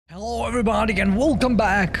everybody and welcome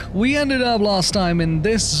back. We ended up last time in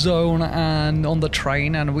this zone and on the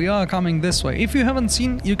train, and we are coming this way. If you haven't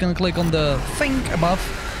seen, you can click on the thing above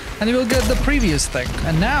and you will get the previous thing.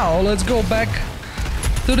 And now let's go back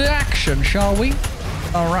to the action, shall we?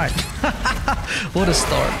 Alright. What a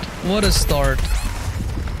start. What a start.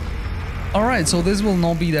 Alright, so this will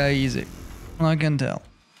not be that easy, I can tell.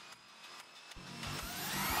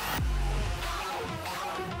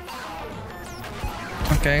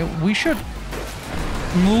 Okay, we should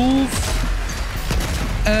move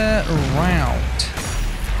around.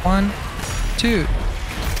 1, 2.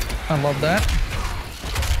 I love that.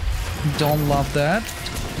 Don't love that.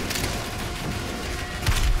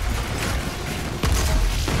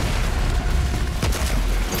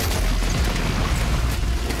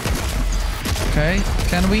 Okay,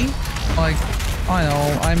 can we? Like, I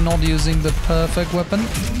know, I'm not using the perfect weapon.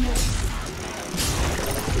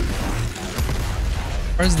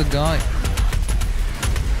 Where's the guy?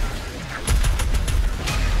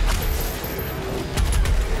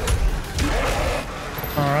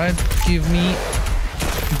 Alright, give me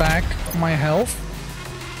back my health.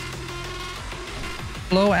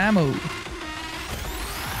 Low ammo.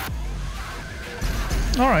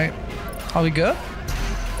 Alright, are we good?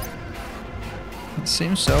 It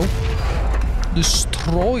seems so.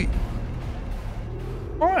 Destroy.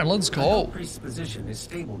 Alright, let's go. The priest's position is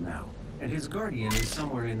stable now, and his guardian is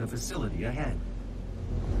somewhere in the facility ahead.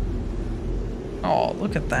 Oh,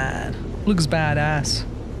 look at that. Looks badass.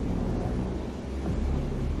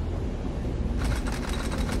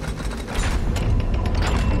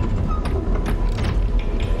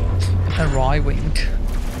 Arriving.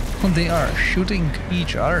 They are shooting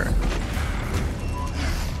each other.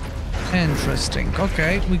 Interesting.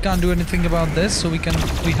 Okay, we can't do anything about this, so we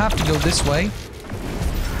have to go this way.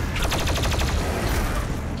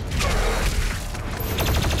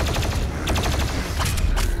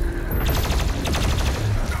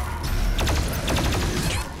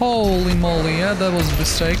 Holy moly, yeah, that was a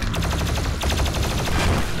mistake.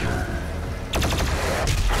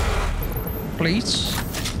 Please.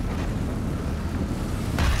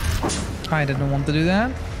 I didn't want to do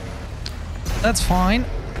that. That's fine.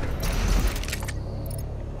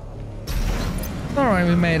 Alright,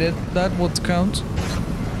 we made it. That would count.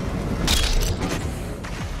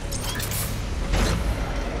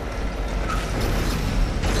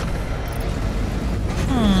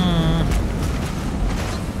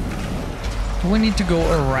 Do we need to go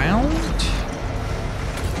around?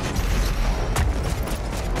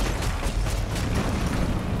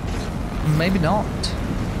 Maybe not.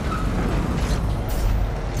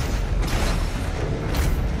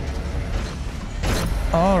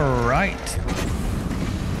 All right.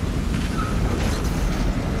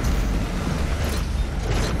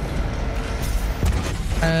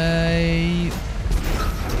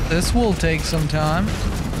 This will take some time.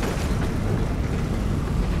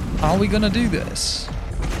 How are we gonna do this?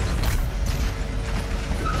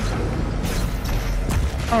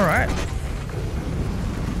 All right.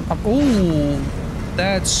 Oh,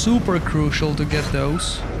 that's super crucial to get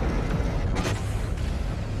those.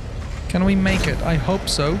 Can we make it? I hope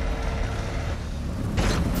so.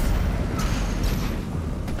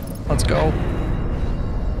 Let's go.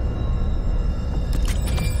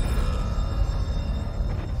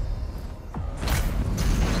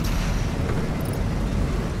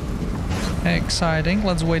 Exciting.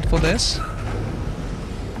 Let's wait for this.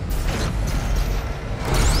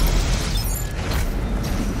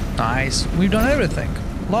 Nice. We've done everything.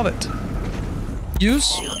 Love it.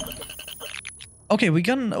 Use. Okay,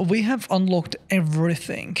 we have unlocked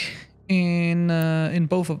everything in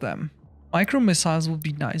both of them. Micro missiles would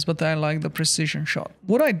be nice, but I like the precision shot.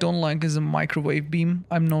 What I don't like is a microwave beam.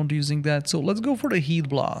 I'm not using that, so let's go for the heat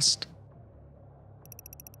blast.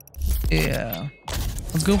 Yeah.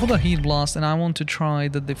 Let's go for the heat blast, and I want to try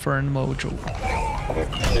the different module.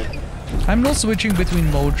 I'm not switching between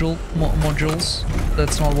modules.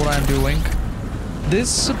 That's not what I'm doing. This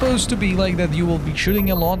is supposed to be like that you will be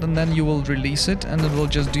shooting a lot and then you will release it and it will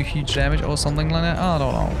just do huge damage or something like that. I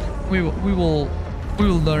don't know. We will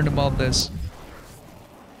learn about this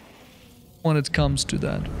when it comes to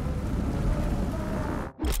that.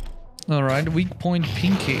 Alright, weak point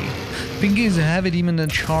Pinky. Pinky is a heavy demon that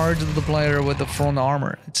charges the player with the front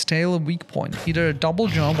armor. Its tail a weak point. Either a double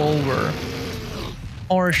jump over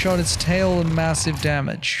or shot its tail with massive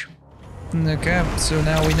damage. Okay, so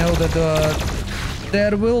now we know that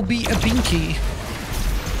there will be a Pinky.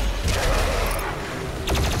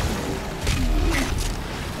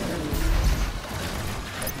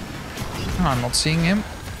 I'm not seeing him.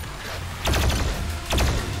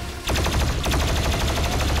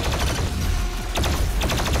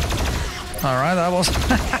 All right, that was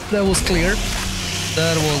that was clear.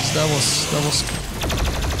 That was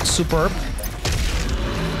superb.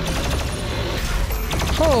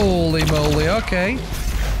 Holy moly! Okay.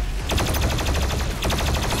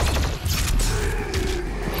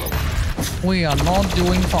 We are not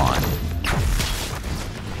doing fine.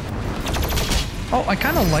 Oh, I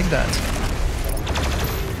kind of like that.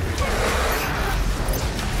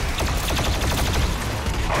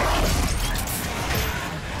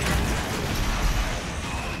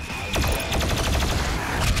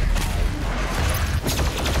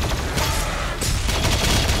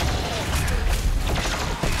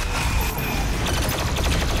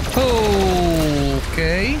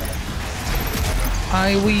 Okay.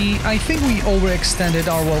 I think we overextended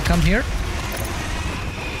our welcome here.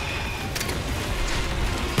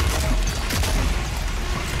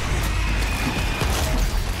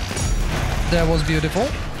 That was beautiful.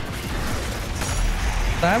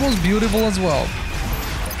 That was beautiful as well.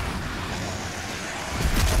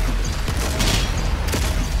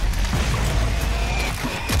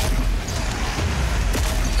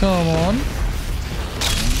 Come on.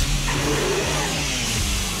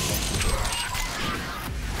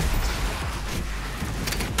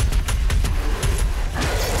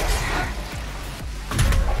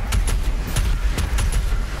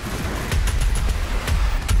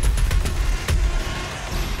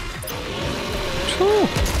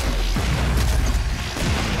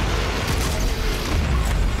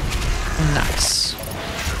 Nice.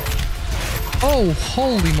 Oh,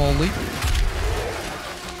 holy moly.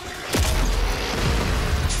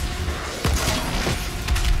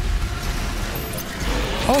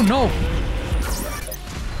 Oh no.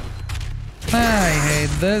 I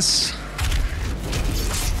hate this.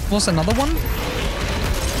 Was another one?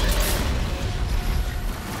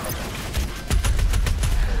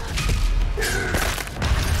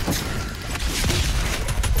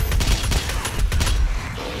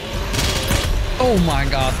 Oh my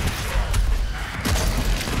god.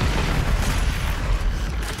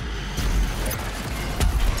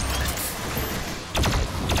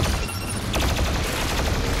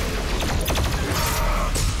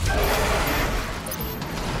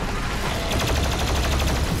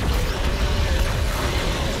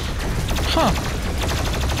 Huh.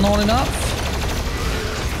 Not enough,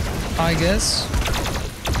 I guess.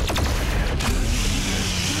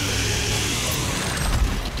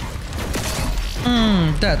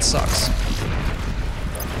 That sucks.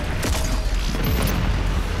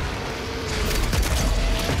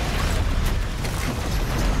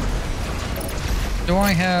 Do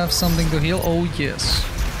I have something to heal? Oh, yes.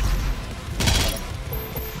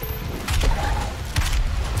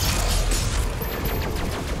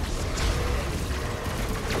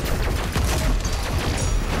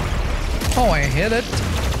 Oh, I hit it.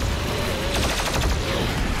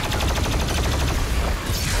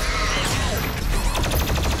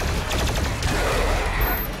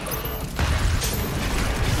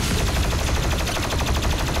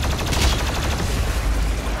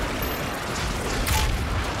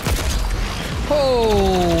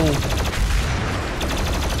 Oh!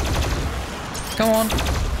 Come on.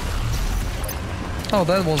 Oh,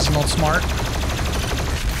 that was not smart.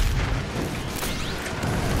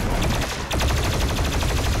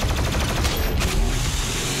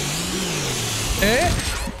 Eh?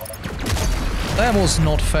 That was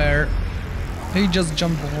not fair. He just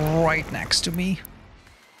jumped right next to me.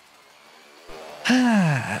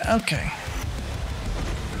 Ah, okay.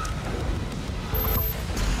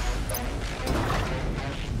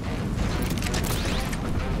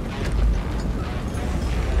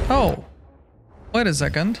 Oh, wait a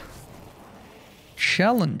second.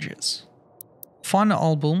 Challenges. Fun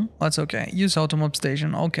album. That's okay. Use automap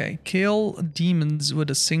station. Okay. Kill demons with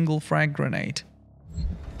a single frag grenade.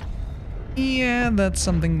 Yeah, that's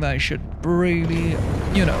something that I should really,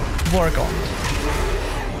 you know, work on.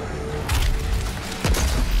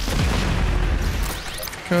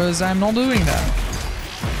 Because I'm not doing that.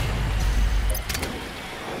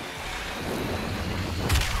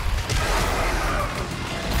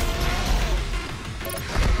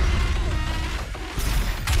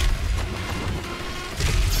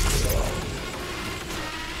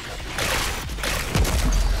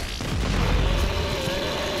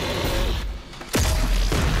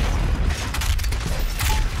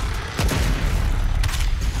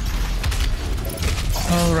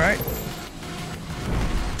 All right.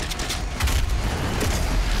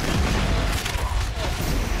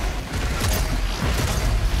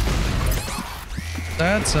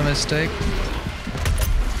 That's a mistake.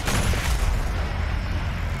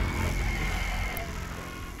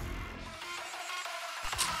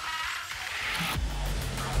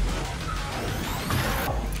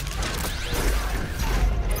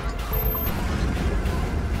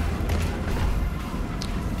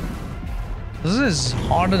 is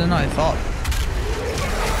harder than I thought.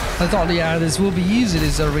 I thought, yeah, this will be easy,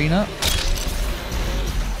 this arena.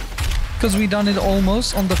 Because we done it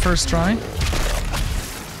almost on the first try.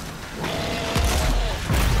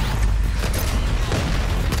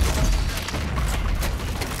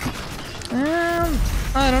 And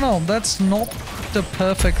I don't know, that's not the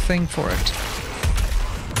perfect thing for it.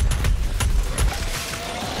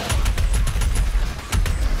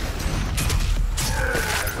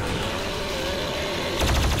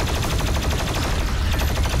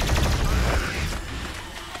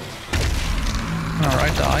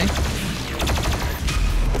 Alright, die.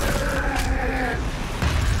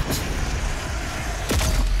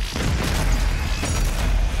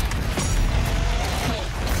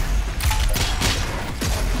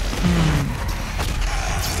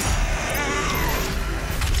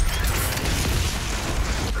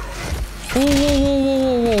 Whoa, whoa, whoa, whoa,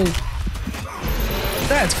 whoa, whoa.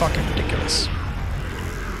 That's fucking ridiculous.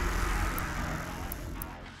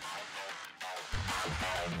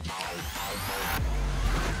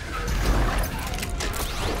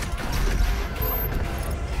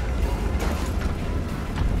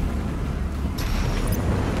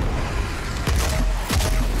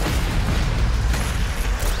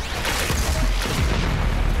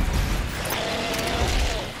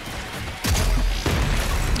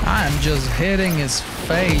 I'm just hitting his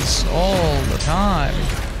face all the time.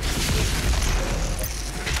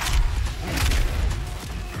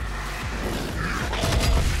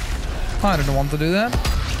 I don't want to do that.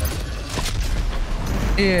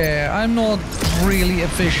 Yeah, I'm not really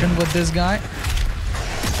efficient with this guy.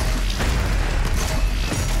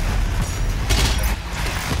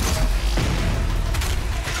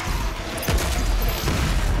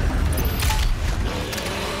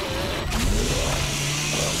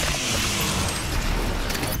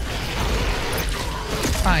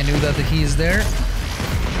 I knew that he's there.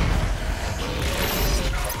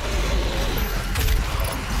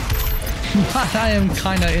 But I am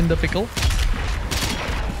kinda in the pickle.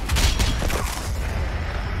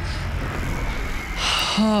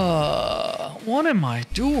 What am I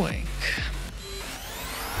doing?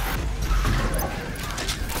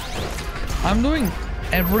 I'm doing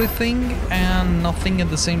everything and nothing at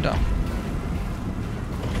the same time.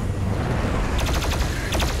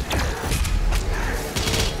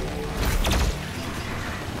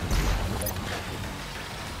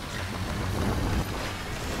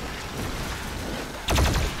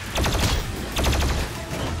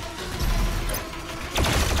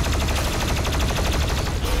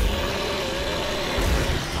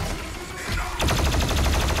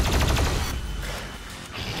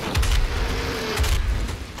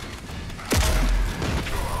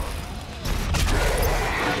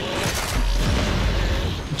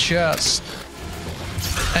 Just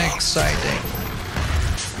exciting.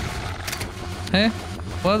 Hey,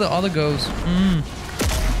 where are the other goes?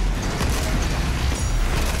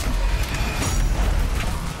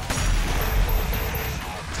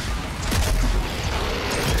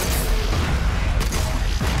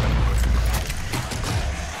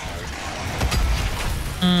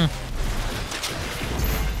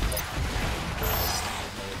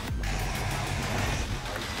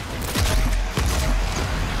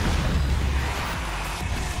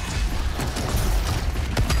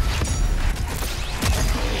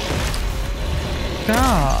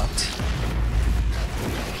 God.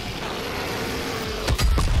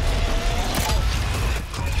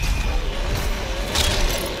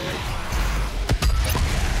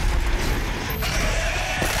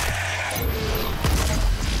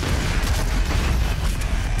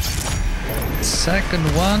 Second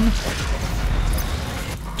one.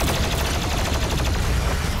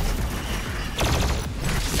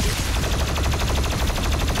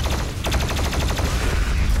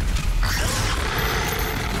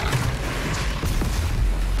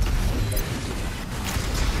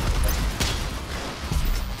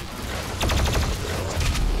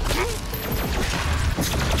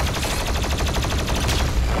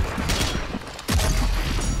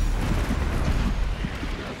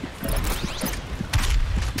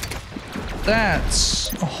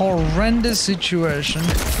 That's a horrendous situation.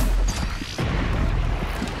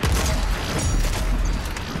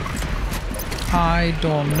 I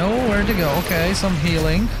don't know where to go. Okay, some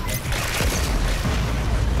healing.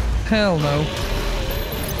 Hell no.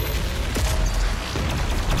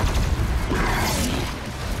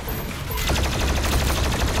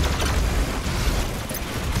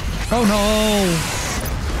 Oh no!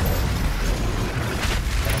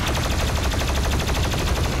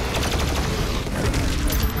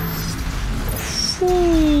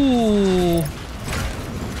 Ooh.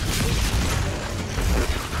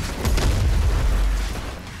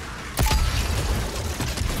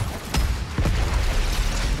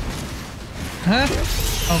 Huh?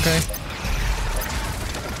 Okay.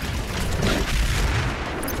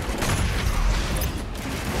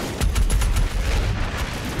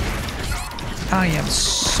 I am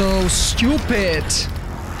so stupid.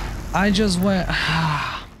 I just went...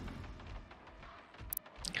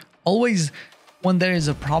 Always when there is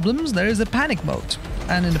a problems, there is a panic mode.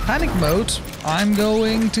 And in the panic mode, I'm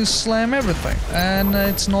going to slam everything. And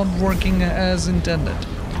it's not working as intended.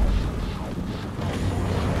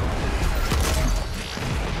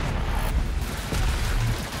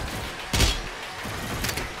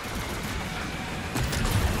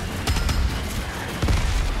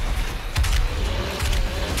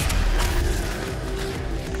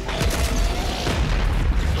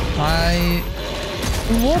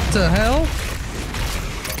 What the hell?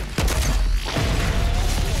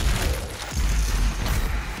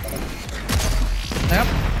 Yep.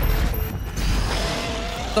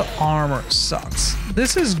 The armor sucks.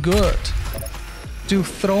 This is good. To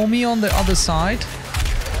throw me on the other side.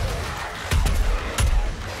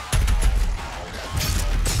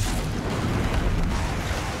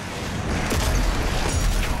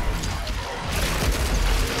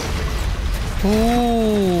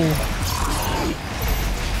 Ooh.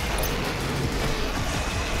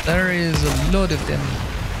 There is a lot of them.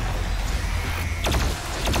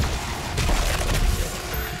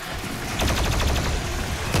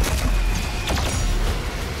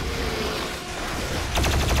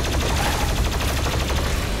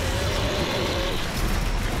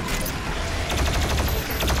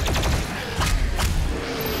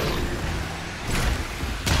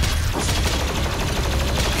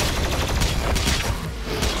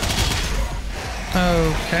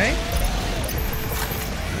 Okay.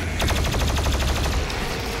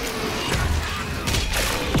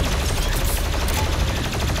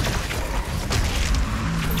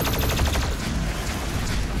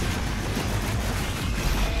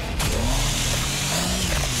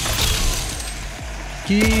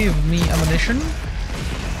 Give me ammunition.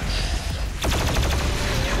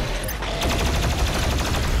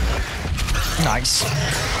 Nice.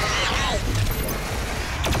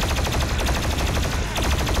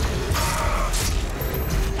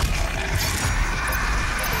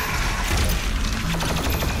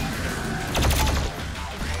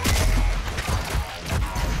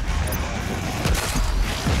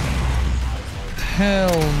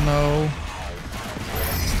 Hell no.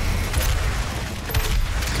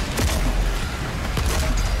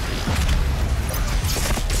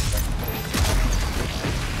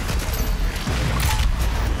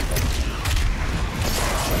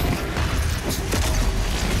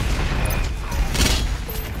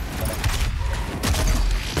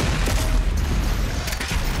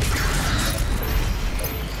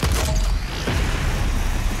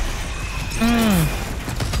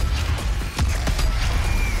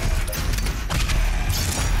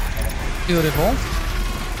 Beautiful.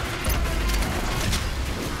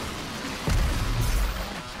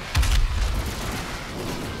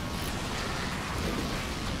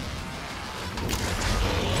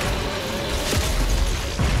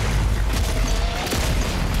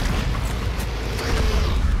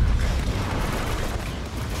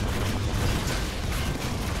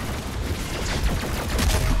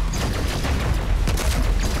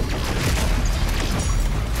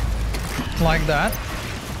 Like that.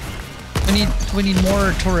 We need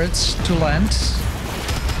more turrets to land.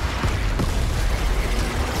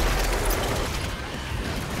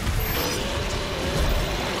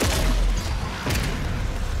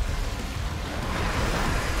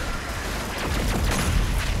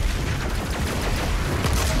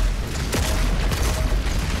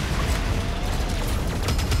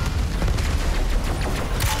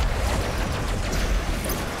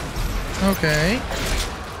 Okay.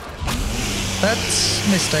 That's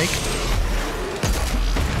mistake.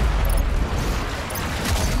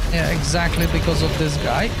 Yeah, exactly because of this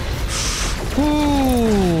guy.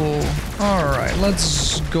 Ooh. Alright,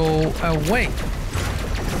 let's go away.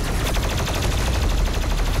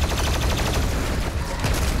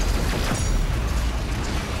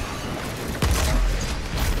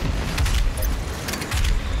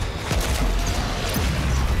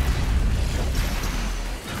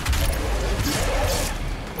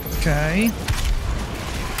 Okay.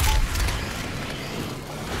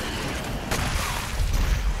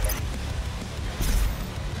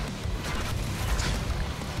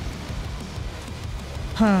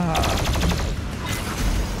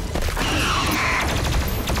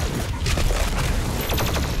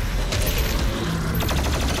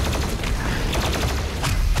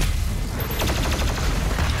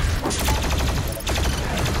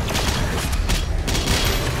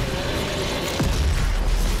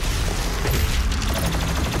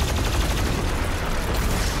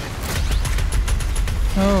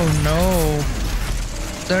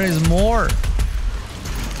 There is more.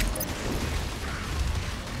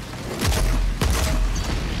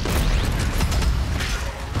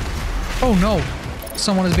 Oh no,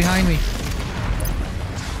 someone is behind me.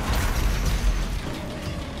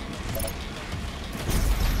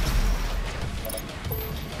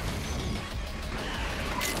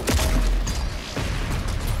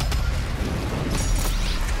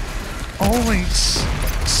 Always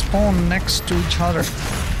spawn next to each other.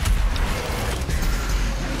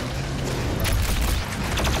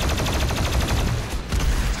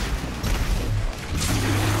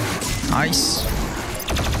 Nice.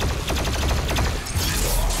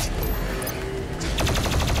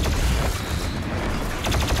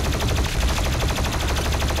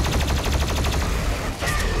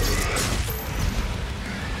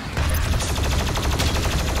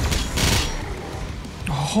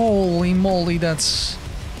 Holy moly, that's...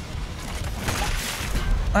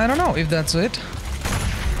 I don't know if that's it.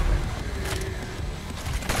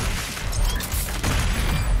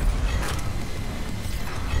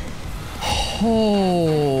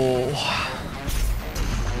 Oh,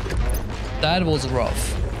 that was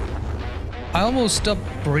rough. I almost stopped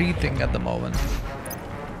breathing at the moment.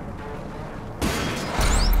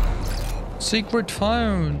 Secret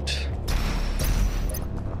found.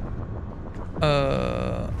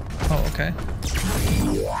 Oh, okay.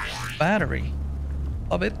 Battery.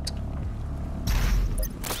 Love it.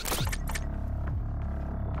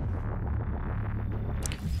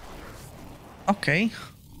 Okay.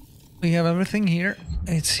 We have everything here.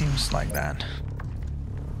 It seems like that.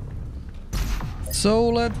 So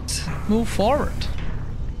let's move forward.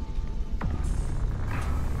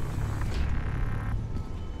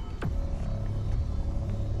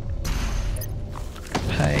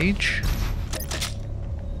 Page.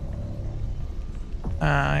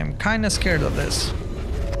 I'm kinda scared of this.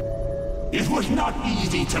 It was not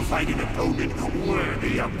easy to find an opponent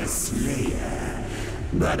worthy of the Slayer,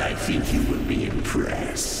 but I think you will be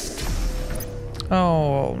impressed.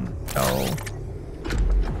 Oh no.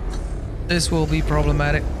 This will be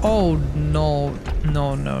problematic. Oh no,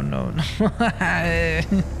 no, no, no, no.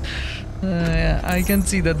 I can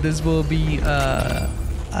see that this will be a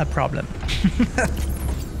problem.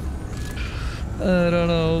 I don't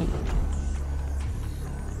know.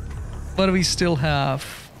 But we still have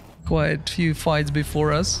quite a few fights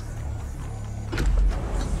before us.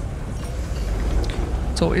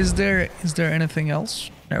 So is there anything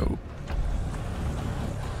else? No.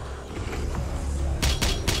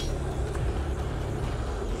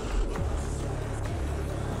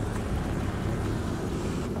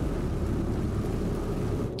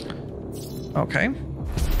 Okay.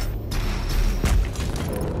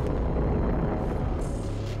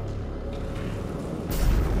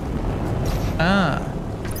 Ah.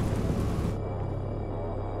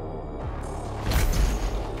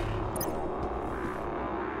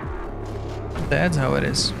 That's how it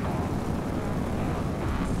is.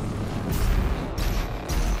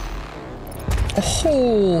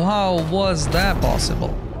 Oh, how was that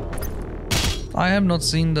possible? I have not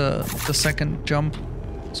seen the second jump,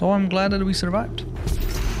 so I'm glad that we survived.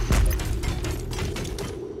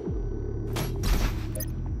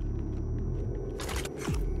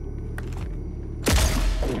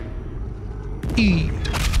 Eat.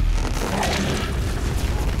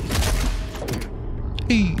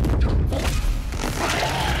 Eat.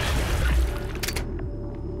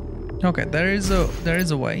 Okay, there is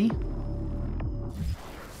a way.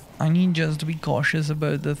 I need just to be cautious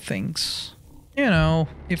about the things. You know,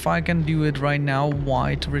 if I can do it right now,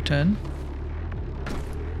 why to return?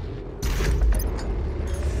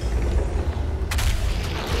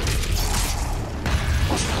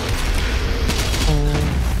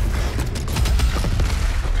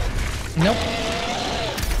 Nope.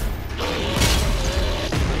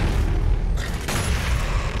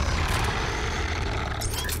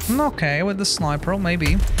 Okay, with the sniper,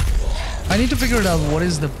 maybe. I need to figure it out what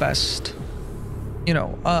is the best. You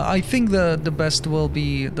know, I think the best will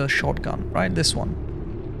be the shotgun, right? This one.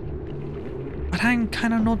 But I'm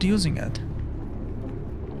kind of not using it.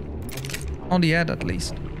 Not yet, at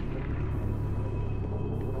least.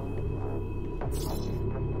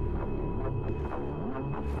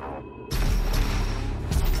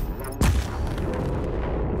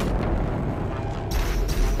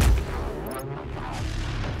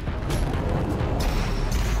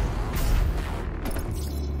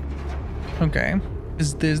 Okay,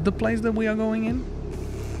 is this the place that we are going in?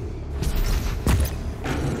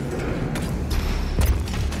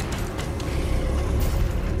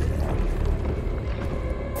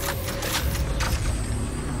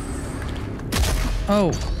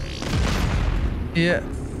 Oh, yeah,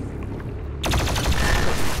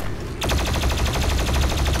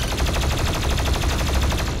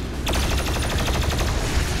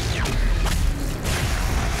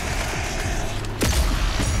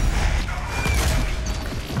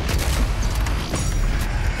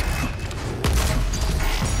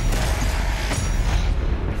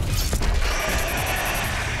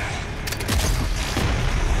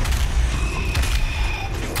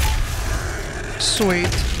 Sweet.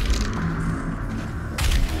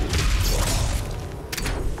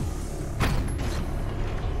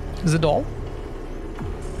 Is it all?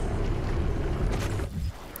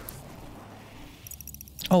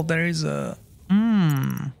 Oh, there is a...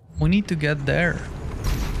 we need to get there.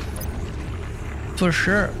 For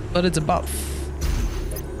sure, but it's above.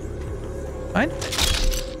 Right?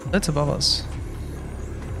 That's above us.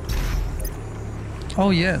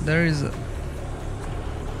 Oh yeah, there is a...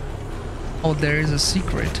 Oh, there is a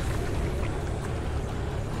secret.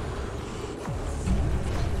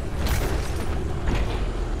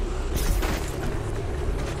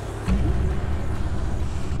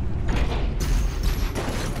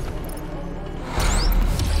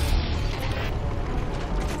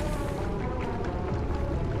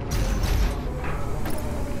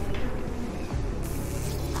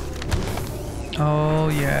 Oh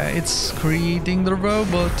yeah, it's creating the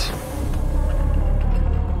robot.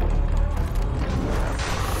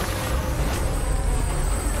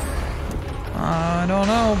 I don't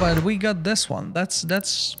know, but we got this one.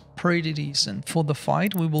 That's pretty decent. For the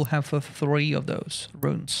fight, we will have 3 of those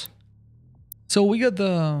runes. So we got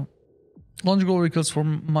the launch glory kills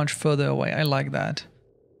from much further away. I like that.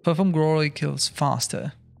 Perform glory kills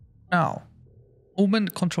faster. Now,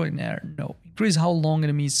 movement control in air. No. Increase how long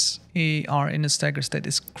enemies are in a stagger state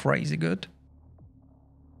is crazy good.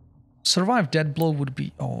 Survive dead blow would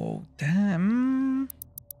be... Oh, damn.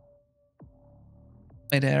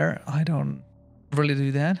 Mid-air, I don't really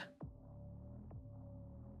do that.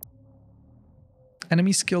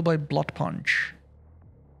 Enemy skill by blood punch.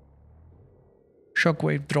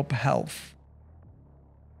 Shockwave drop health.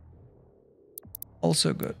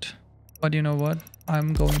 Also good. But you know what?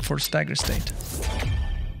 I'm going for stagger state.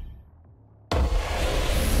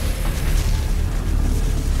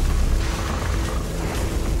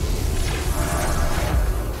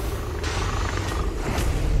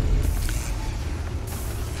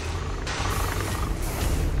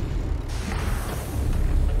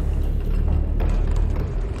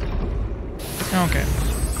 Okay,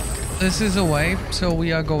 this is a wave, so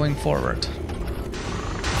we are going forward.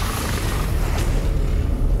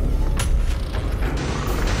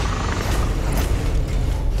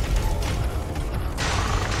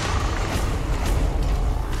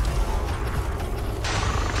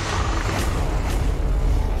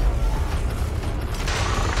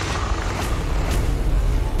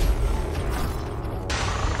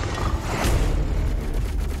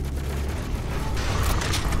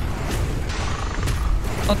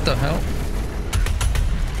 What the hell?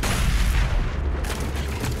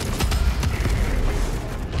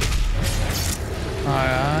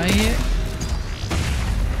 Aye.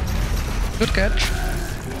 Good catch.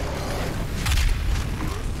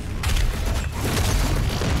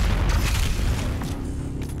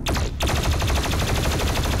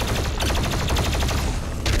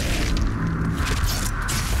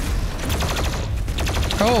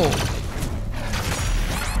 Oh.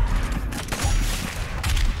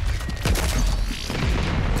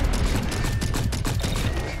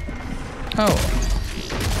 Oh.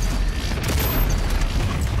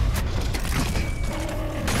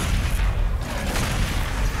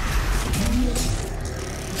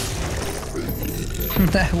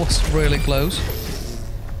 That was really close.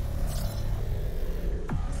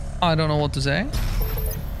 I don't know what to say.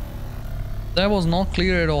 That was not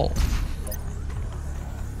clear at all.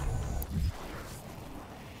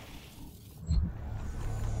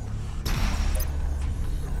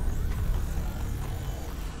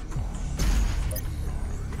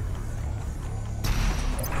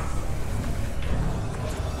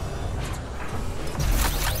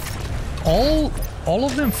 All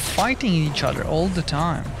of them fighting each other all the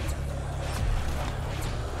time.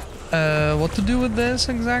 What to do with this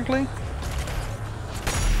exactly?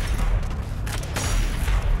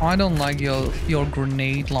 I don't like your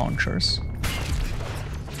grenade launchers.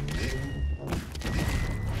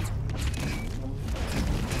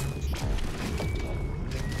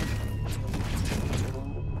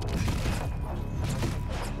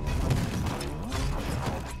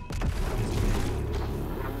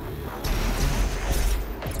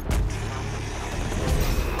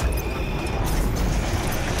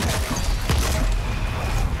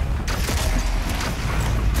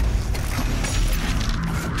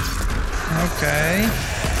 Okay.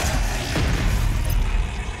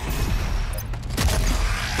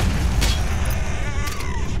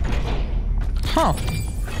 Huh.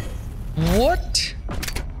 What?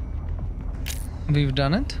 We've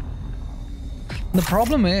done it? The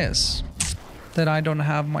problem is that I don't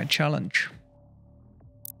have my challenge.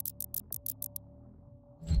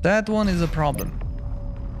 That one is a problem.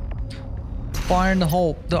 fire in the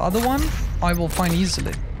hole. The other one I will find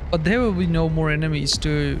easily. But there will be no more enemies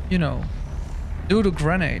to, you know, do the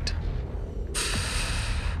grenade.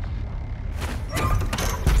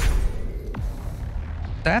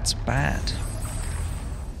 That's bad.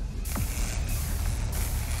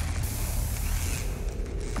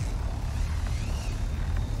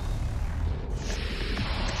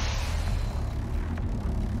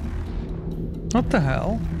 What the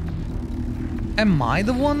hell? Am I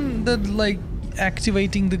the one that, like,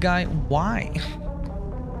 activating the guy? Why?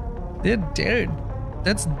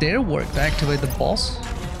 That's their work to activate the boss.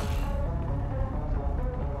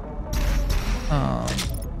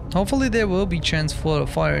 Hopefully there will be chance for a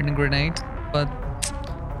fire and a grenade, but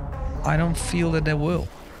I don't feel that there will.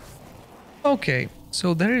 Okay,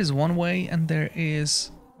 so there is one way and there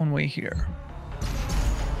is one way here.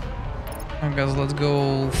 I guess let's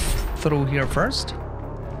go through here first.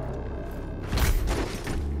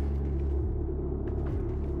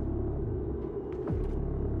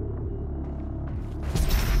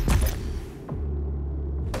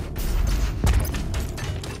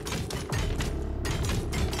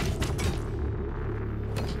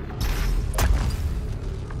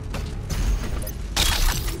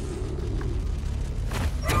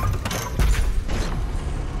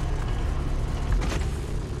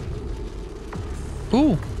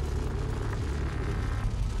 Ooh.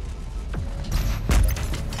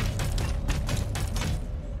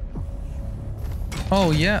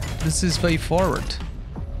 Oh yeah, this is way forward.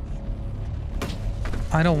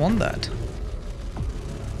 I don't want that.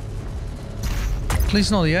 Please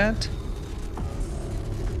not yet.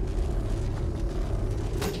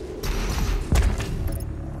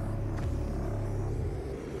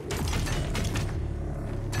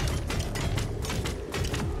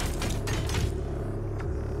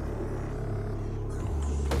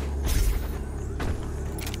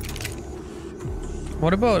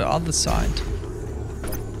 What about the other side?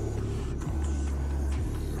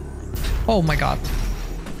 Oh my god.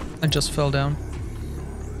 I just fell down.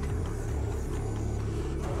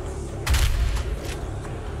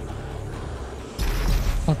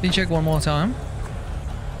 Let me check one more time.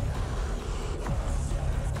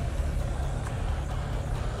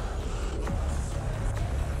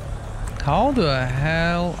 How the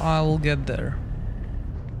hell I will get there?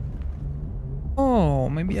 Oh,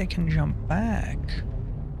 maybe I can jump back.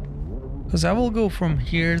 Because I will go from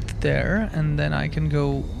here to there and then I can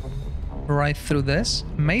go right through this.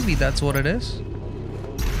 Maybe that's what it is.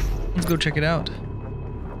 Let's go check it out.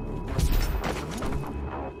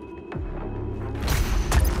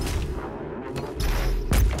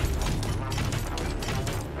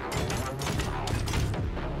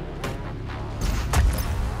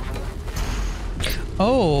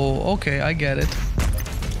 Oh, okay, I get it.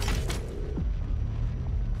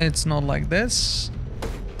 It's not like this.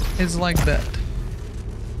 It's like that.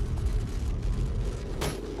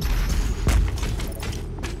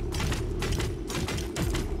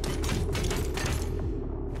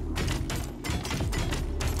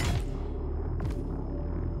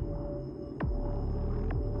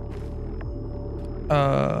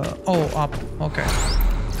 Oh, up. Okay.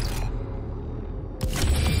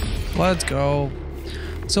 Let's go.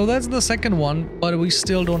 So that's the second one, but we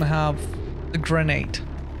still don't have the grenade.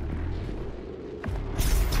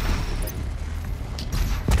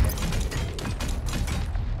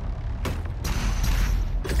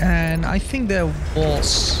 And I think there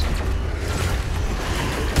was...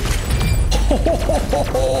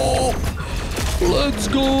 Let's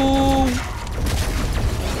go!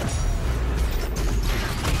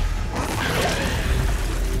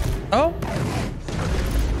 Oh!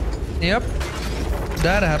 Yep,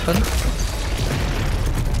 that happened.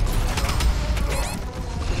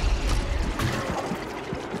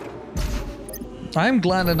 I'm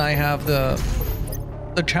glad that I have the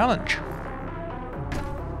challenge.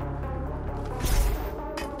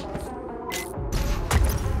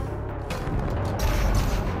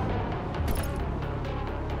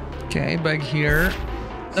 Okay, back here,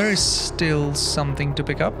 there is still something to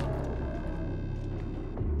pick up.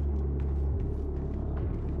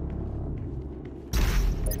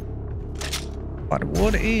 But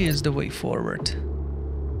what is the way forward?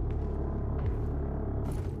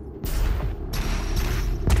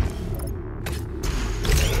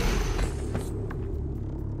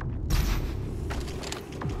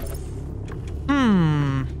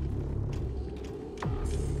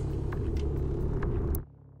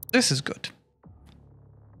 This is good.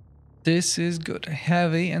 This is good.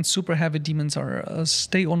 Heavy and super heavy demons are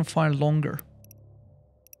stay on fire longer.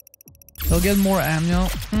 They'll get more ammo.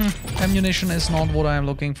 Ammunition is not what I'm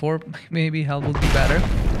looking for. Maybe health will be better.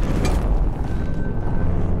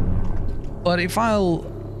 But if I'll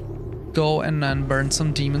go and then burn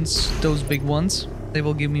some demons, those big ones, they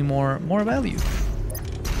will give me more value.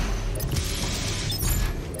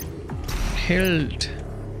 Hilt.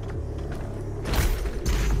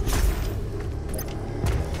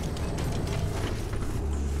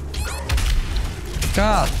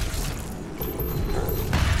 God.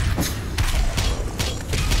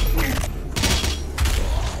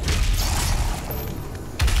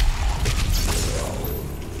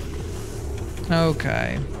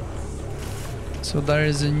 Okay. So there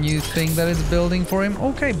is a new thing that is building for him.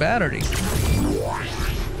 Okay, battery.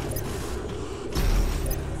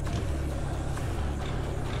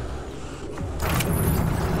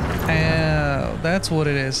 That's what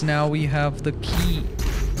it is. Now we have the key.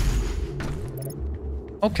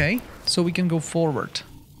 Okay, so we can go forward.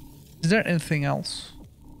 Is there anything else?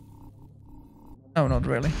 No, not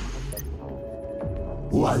really.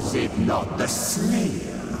 Was it not the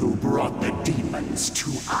Slayer who brought the demons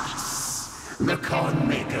to us? The Khan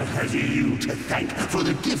Maker has you to thank for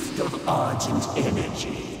the gift of Argent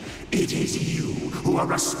energy. It is you who are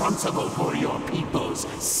responsible for your people's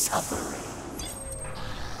suffering.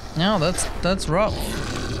 No, that's rough.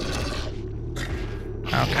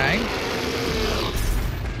 Okay.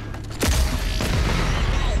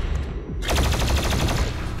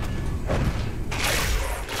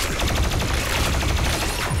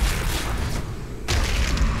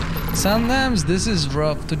 Sometimes this is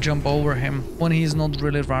rough to jump over him when he's not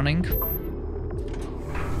really running.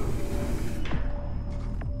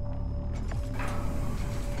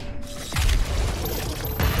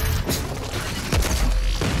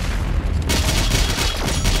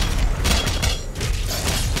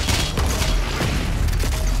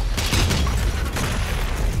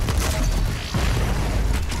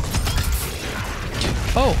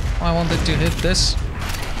 Oh, I wanted to hit this.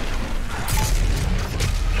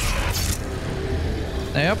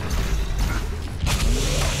 Yep.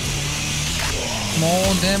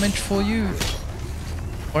 More damage for you.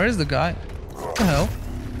 Where is the guy? What the hell?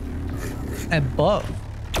 Above.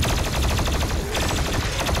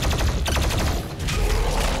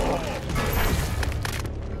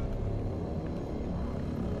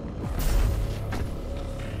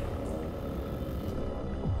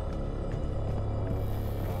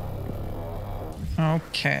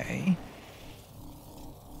 Okay.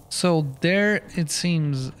 So there, it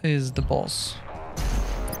seems, is the boss.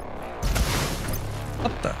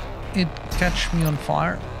 What the? It catch me on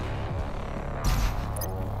fire?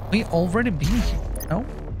 We already been here, no?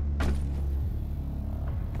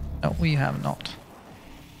 No, we have not.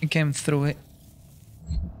 We came through it.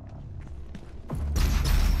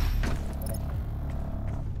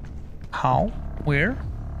 How? Where?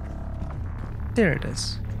 There it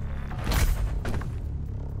is.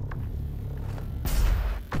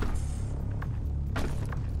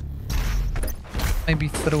 Maybe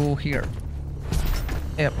through here.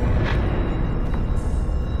 Yep.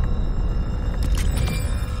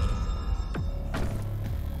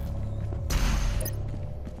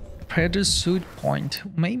 Predator suit point.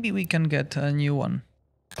 Maybe we can get a new one.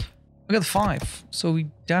 We got 5, so we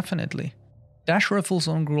definitely. Dash rifles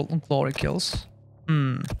on glory kills.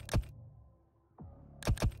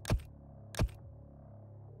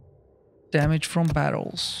 Damage from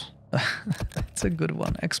barrels. That's a good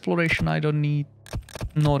one. Exploration I don't need.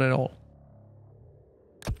 Not at all.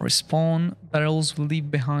 Respawn. Barrels will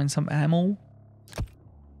leave behind some ammo.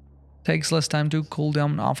 Takes less time to cool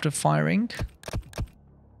down after firing.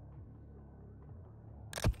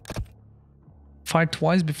 Fire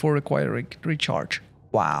twice before requiring recharge.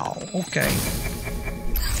 Wow, okay.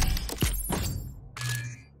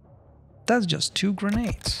 That's just 2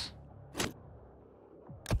 grenades.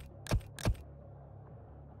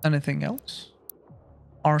 Anything else?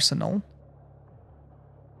 Arsenal.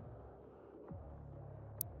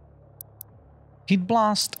 Heat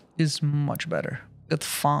blast is much better. Got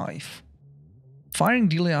 5. Firing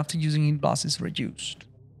delay after using heat blast is reduced.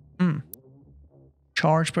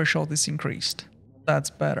 Charge per shot is increased. That's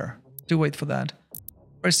better. Do wait for that.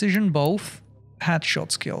 Precision both.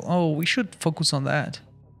 Headshot skill. Oh, we should focus on that.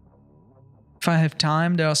 If I have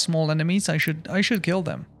time, there are small enemies. I should kill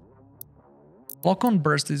them. Lock-on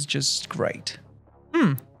burst is just great.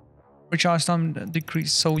 Recharge time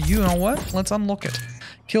decrease. So you know what? Let's unlock it.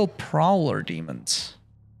 Kill Prowler demons.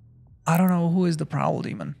 I don't know who is the Prowl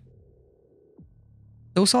demon.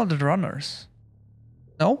 Those are the runners.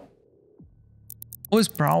 No? Who is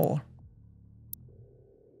Prowl?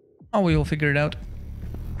 Oh, we will figure it out.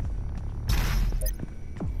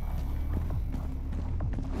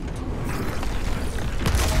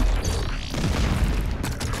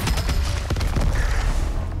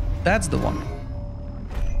 That's the one.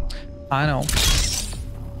 I know.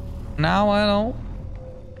 Now I know.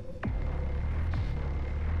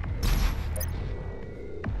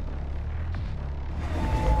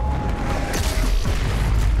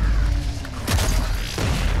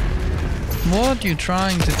 What are you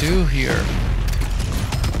trying to do here?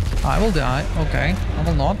 I will die. Okay, I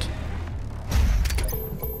will not.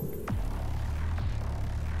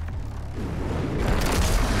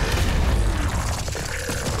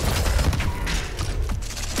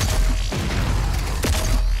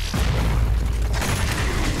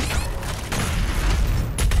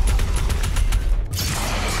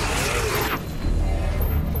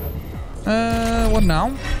 What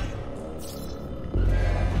now?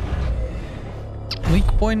 Weak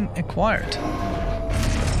point acquired.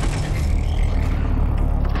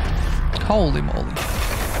 Holy moly.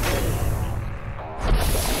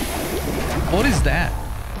 What is that?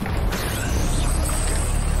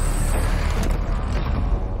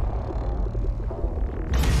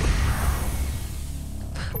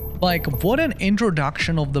 Like, what an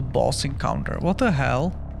introduction of the boss encounter. What the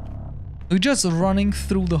hell? You're just running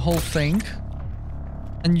through the whole thing.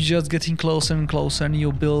 And you're just getting closer and closer and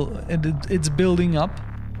you build... It's building up.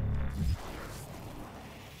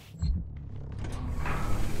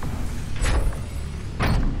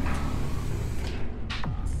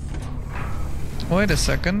 Wait a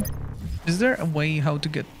second. Is there a way how to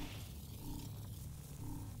get...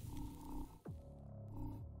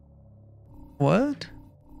 What?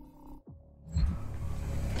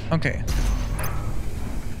 Okay.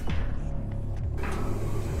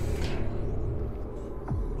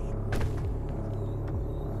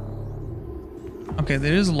 Okay,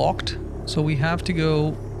 there is locked, so we have to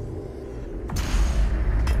go...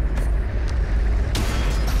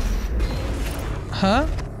 Huh?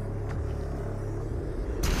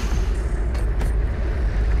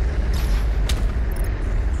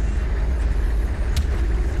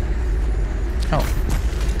 Oh.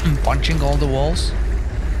 I'm punching all the walls.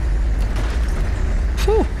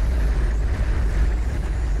 Phew.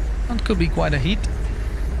 That could be quite a heat.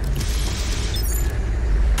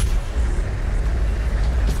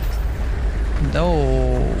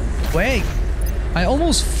 No way! I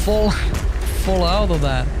almost fall out of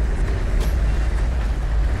that.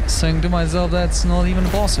 Saying to myself that's not even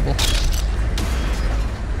possible.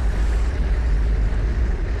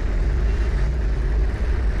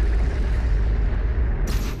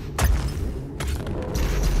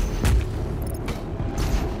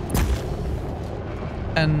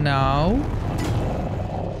 And now?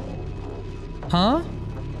 Huh?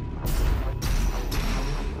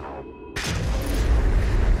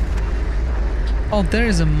 Oh, there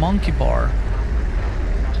is a monkey bar.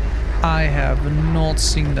 I have not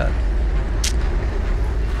seen that.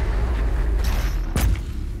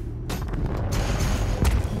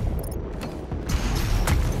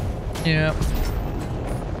 Yeah.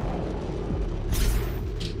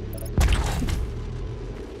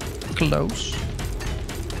 Close.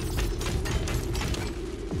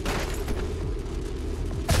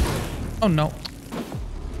 Oh no.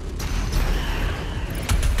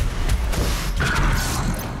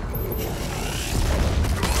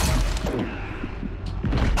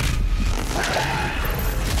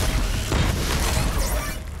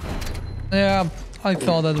 Yeah, I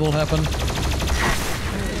thought that will happen.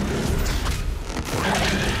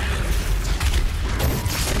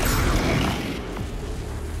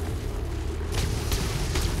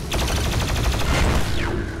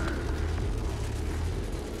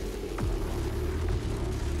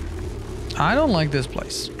 I don't like this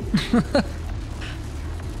place.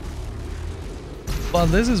 But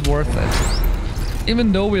this is worth it.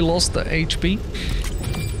 Even though we lost the HP.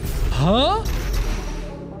 Huh?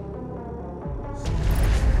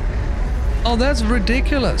 Oh, that's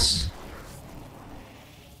ridiculous.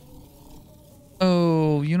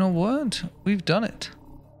 Oh, you know what? We've done it.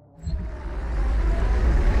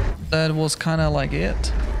 That was kind of like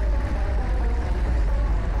it.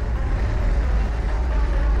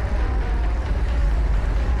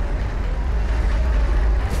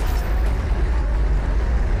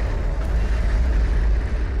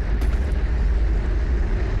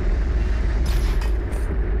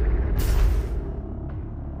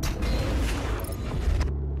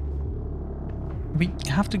 We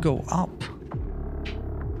have to go up.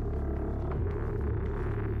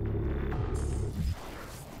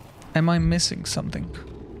 Am I missing something?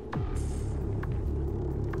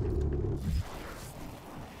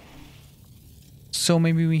 So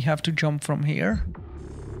maybe we have to jump from here?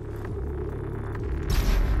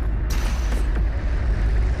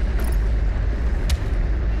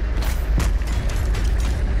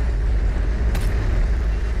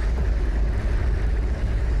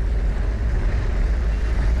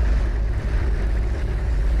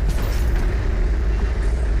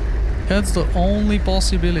 That's the only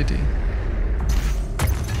possibility.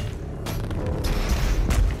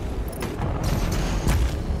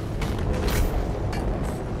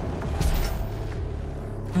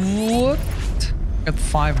 What? Got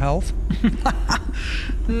 5 health.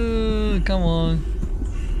 Come on.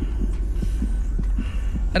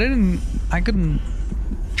 I couldn't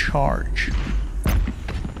charge.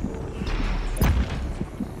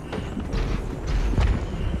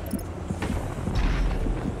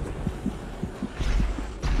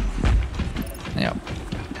 Yep.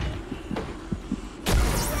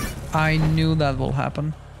 I knew that will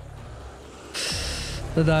happen.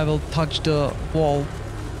 That I will touch the wall.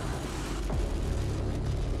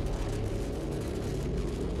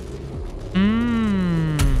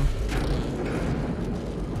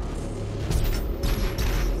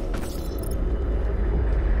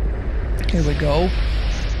 Here we go.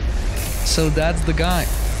 So that's the guy.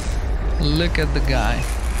 Look at the guy.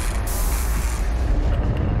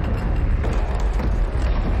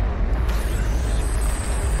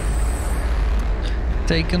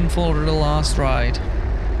 Taken for the last ride.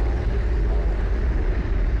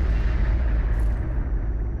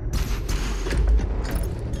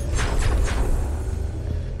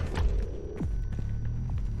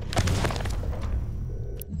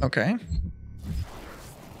 Okay.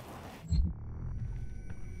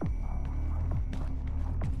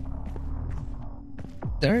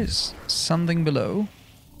 There is something below.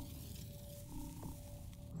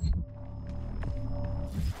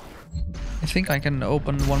 I think I can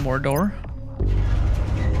open one more door.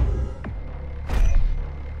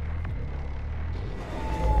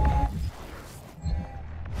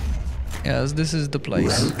 Yes, this is the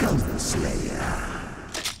place. Welcome, Slayer.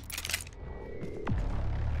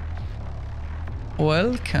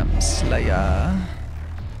 Welcome, Slayer.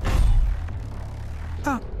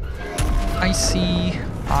 Ah, I see.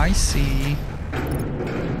 I see.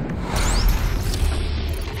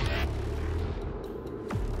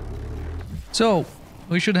 So,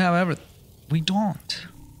 we should have everything. We don't.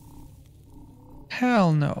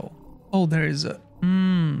 Hell no. Oh, there is a...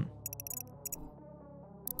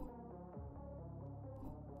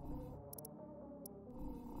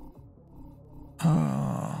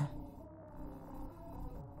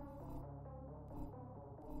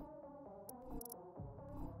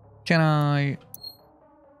 Can I...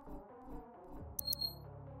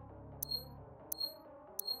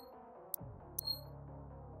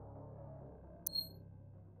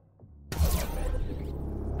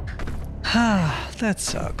 That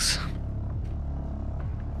sucks.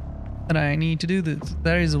 But I need to do this.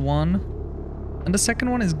 There is one. And the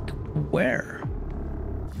second one is where?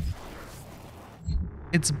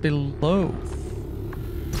 It's below.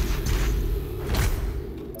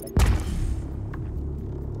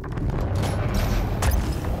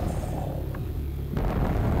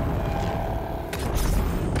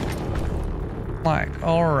 Like,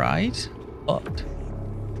 alright, but...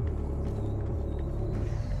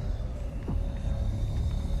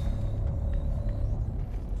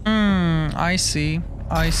 I see.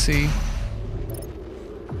 I see.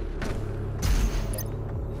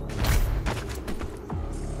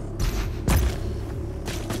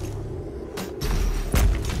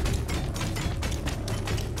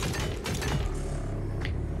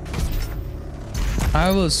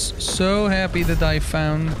 I was so happy that I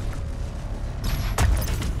found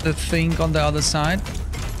the thing on the other side.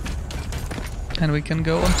 And we can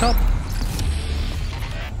go on top.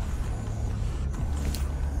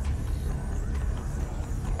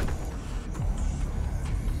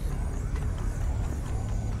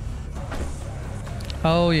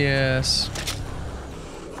 Oh yes.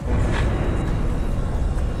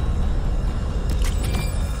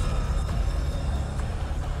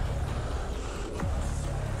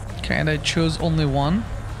 Okay, and I chose only one.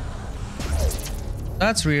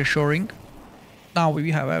 That's reassuring. Now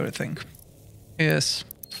we have everything. Yes.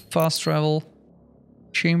 Fast travel.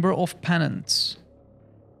 Chamber of Penance.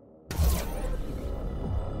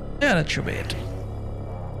 Yeah, that should be it.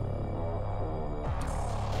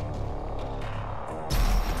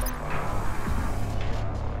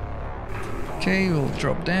 Okay, we'll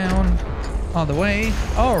drop down on the way.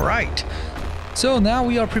 All right. So now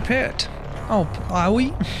we are prepared. Oh, are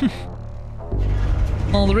we?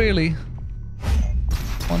 Not really.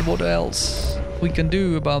 Wonder what else we can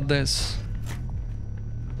do about this.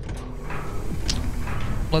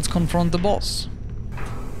 Let's confront the boss.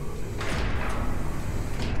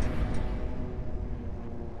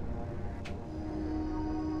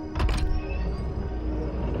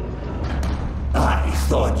 I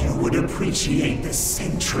thought you would appreciate the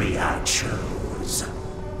sentry I chose.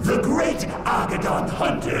 The great Argadon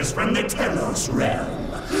hunters from the Telos realm,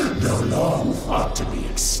 though long thought to be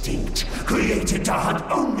extinct, created to hunt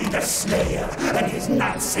only the Slayer and his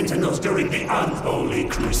Night Sentinels during the Unholy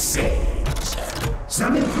Crusades.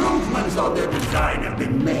 Some improvements on their design have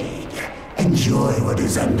been made. Enjoy what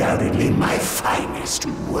is undoubtedly my finest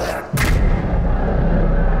work.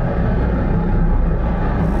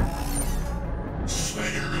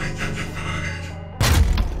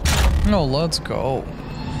 No, let's go.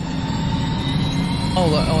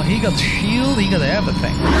 Oh, he got shield, he got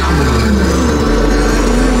everything.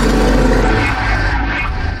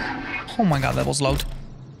 Oh my god, that was loud.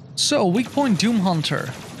 So, weak point Doom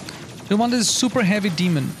Hunter. Doom Hunter is a super heavy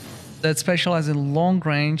demon that specializes in long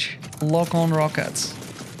range, lock-on rockets.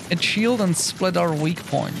 Its shield and split are weak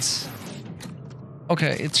points.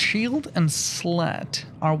 Okay, its shield and slat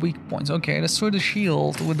are weak points. Okay, destroy the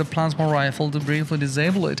shield with the plasma rifle to briefly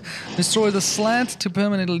disable it. Destroy the slat to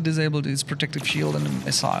permanently disable its protective shield and the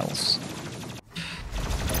missiles.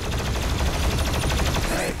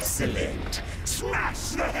 Excellent.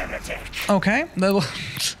 Smash the heretic. Okay, that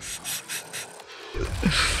was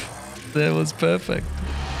that was perfect.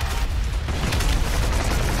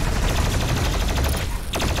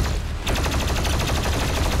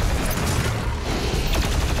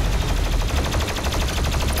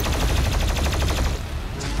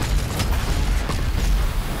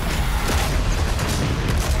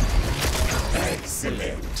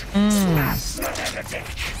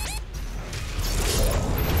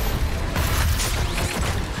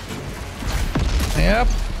 Yep,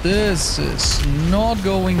 this is not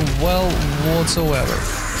going well whatsoever.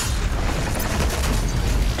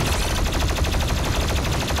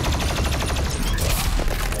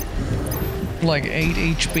 Like 8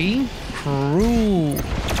 HP? Cruel.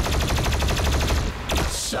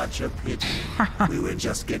 Such a pity. We were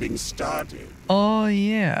just getting started. Oh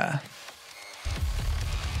yeah.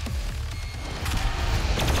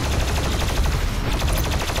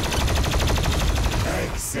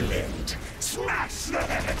 Excellent. Smash the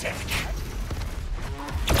heretic.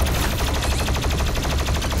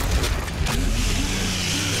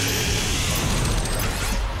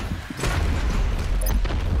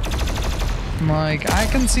 Like, I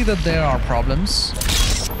can see that there are problems.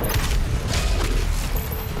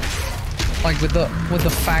 Like with the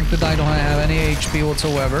fact that I don't have any HP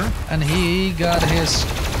whatsoever, and he got his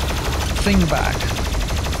thing back.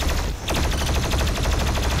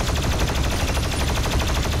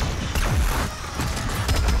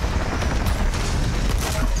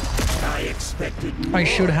 I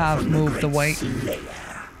should have moved away.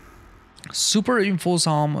 Super reinforced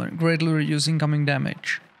armor, greatly reduce incoming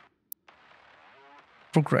damage.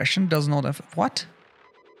 Progression does not have what?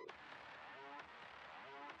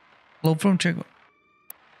 Low from check.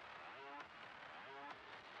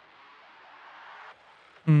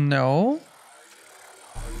 No.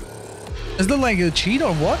 Is that like a cheat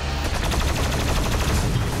or what?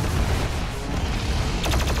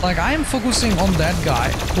 Like, I am focusing on that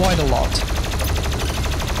guy quite a lot.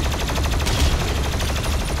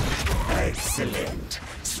 Excellent.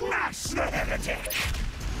 Smash the heretic.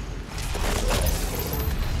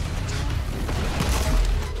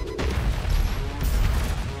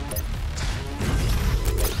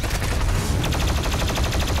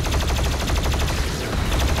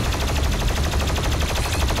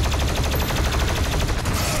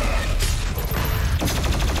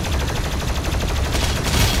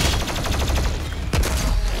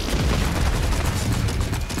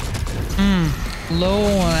 Low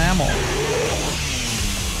on ammo.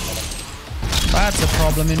 That's a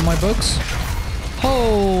problem in my books.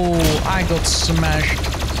 Oh, I got smashed.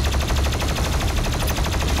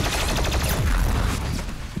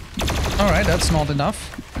 Alright, that's not enough.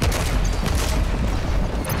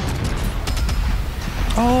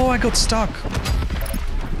 Oh, I got stuck.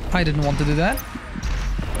 I didn't want to do that.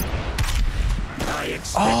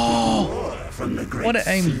 Oh, what an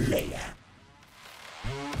aim. Slayer.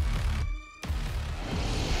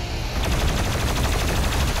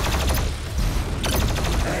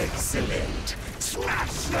 Excellent. Smash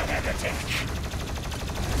the heretic.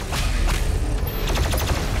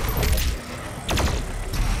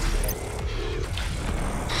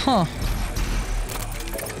 Huh.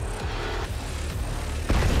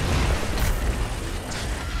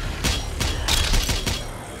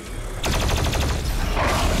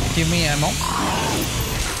 Give me ammo.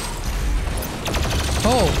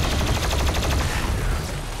 Oh.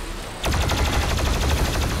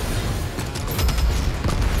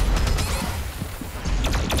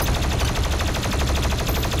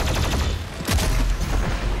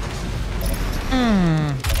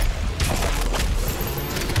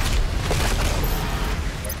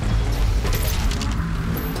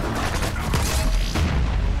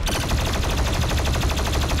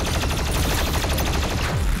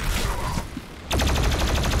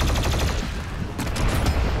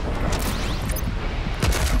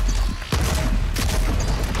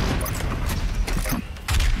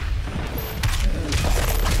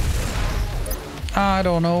 I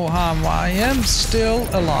don't know how I am still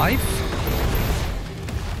alive.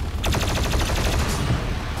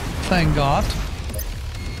 Thank God.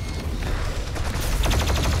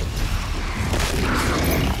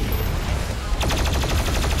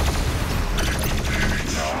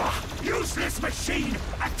 Useless machine,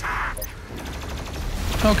 attack!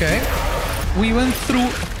 Okay, we went through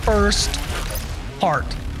first part.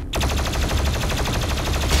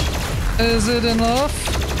 Is it enough?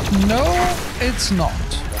 No, it's not.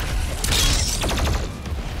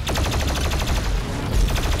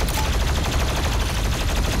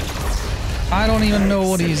 I don't even know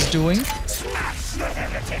what he's doing.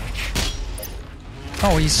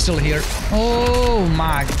 Oh, he's still here. Oh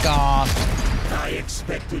my God. I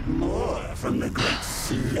expected more from the great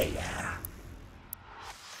Slayer.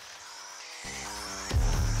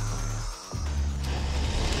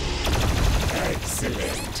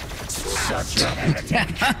 Excellent. Such a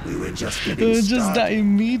heretic. We were just getting Just started. die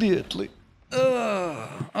immediately.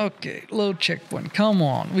 Okay, low checkpoint. Come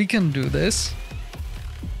on, we can do this.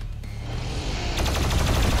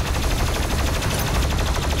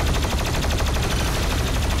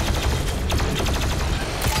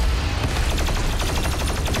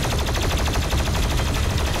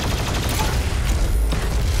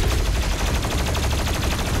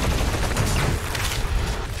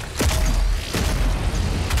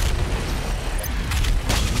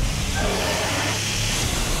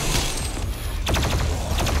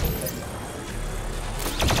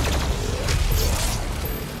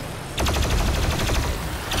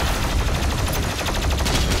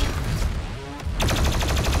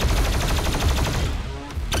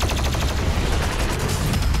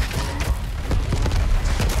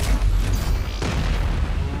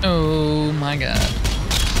 Oh my God.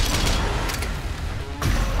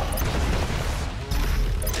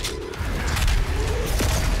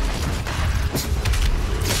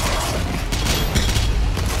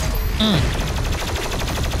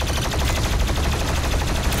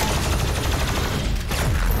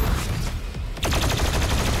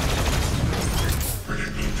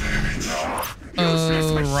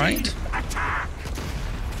 Right.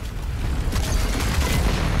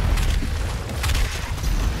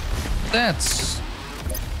 That's...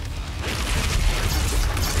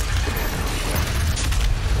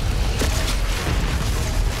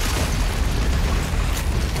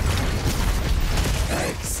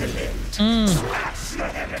 Excellent. Smash the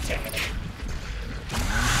heretic.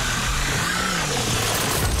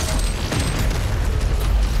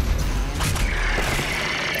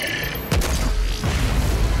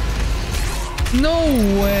 No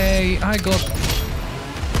way! I got...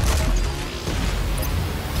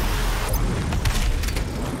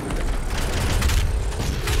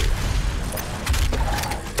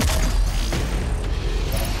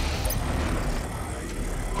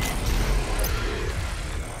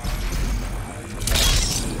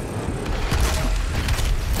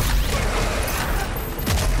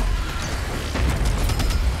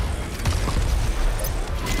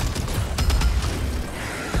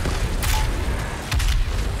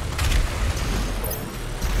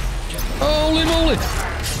 Holy moly!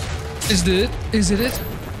 Is it? Is it?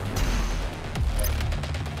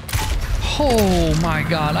 Oh my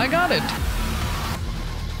God, I got it!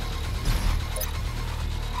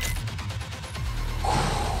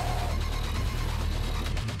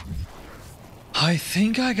 I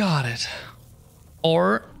think I got it.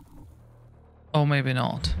 Or... oh, maybe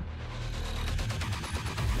not.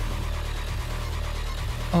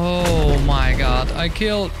 Oh my God, I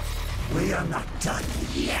killed... We are not done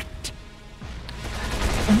yet.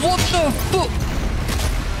 What the fuck?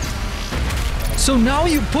 So now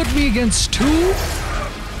you put me against two?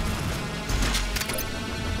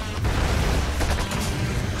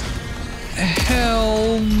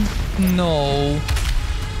 Hell no.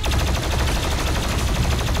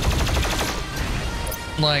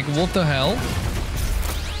 Like, what the hell?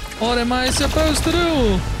 What am I supposed to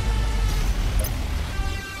do?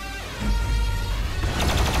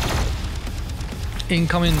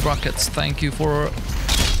 Incoming rockets, thank you for...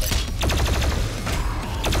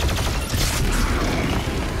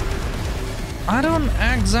 I don't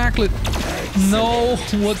exactly know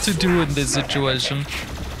what to do in this situation.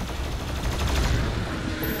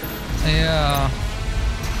 Yeah.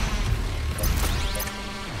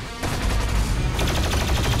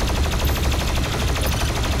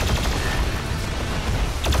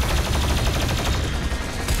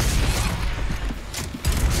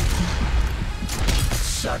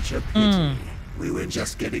 Such a pity. We were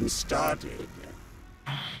just getting started.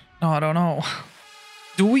 No, I don't know.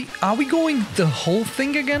 Are we going the whole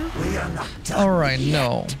thing again? We are not done All right, yet.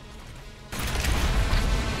 no.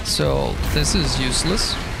 So this is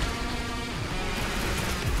useless.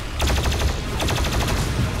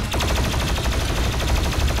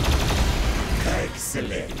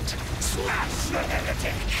 Excellent. Smash the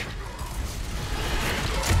heretic.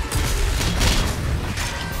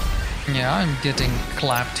 Yeah, I'm getting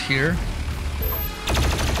clapped here.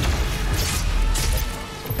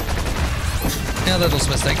 Yeah, that was a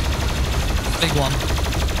mistake. Big one.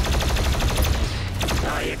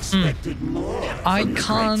 I expected more. I from the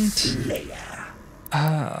can't. Great Slayer.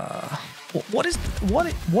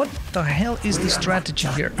 What the hell is the strategy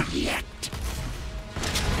here? Yet.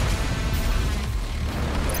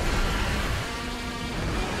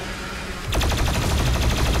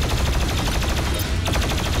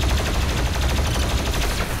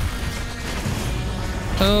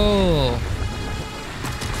 Oh.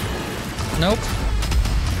 Nope.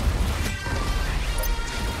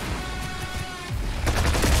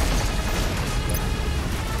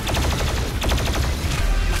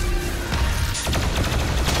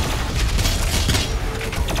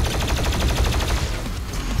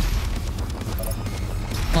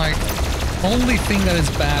 Like, only thing that is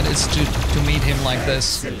bad is to meet him like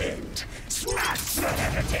this. Excellent. Smash the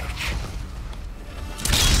heretic.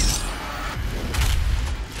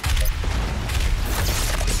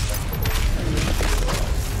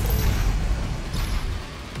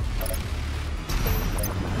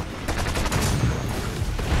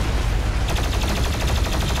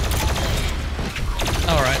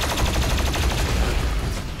 All right.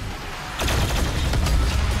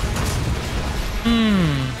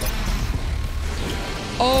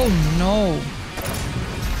 Oh no.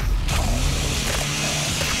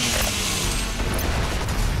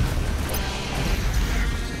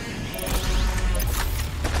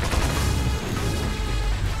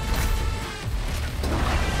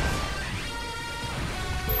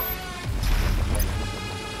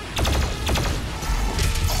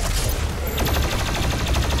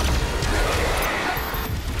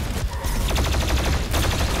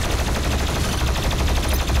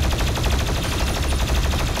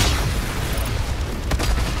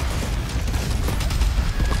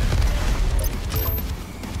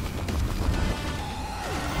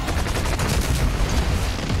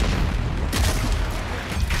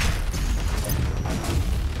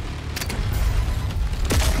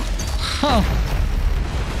 Huh.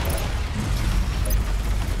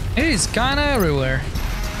 It is kinda everywhere.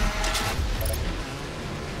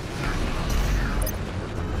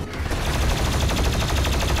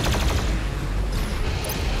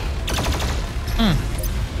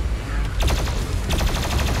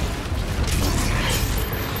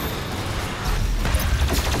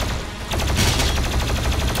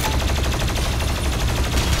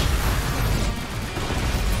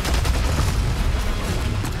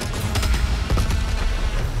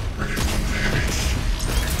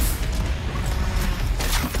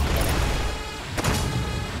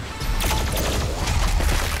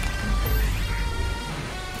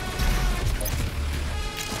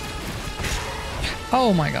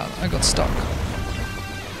 Oh my god, I got stuck.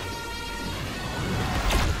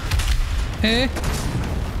 Hey.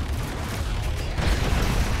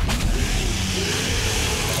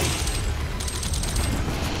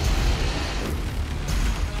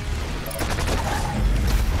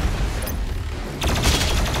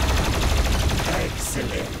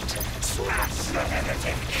 Excellent. Smash the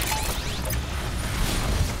heretic.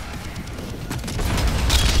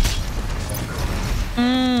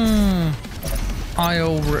 I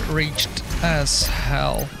overreached as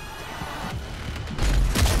hell.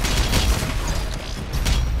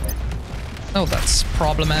 Oh, that's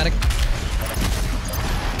problematic.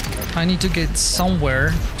 I need to get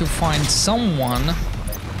somewhere to find someone.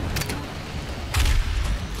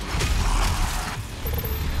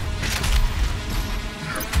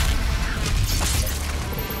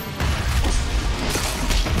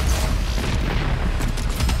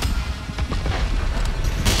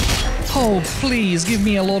 Oh, please give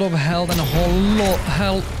me a lot of health and a whole lot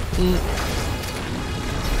health.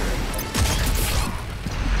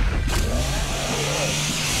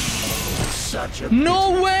 Such a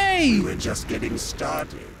No way! We're just getting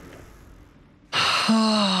started.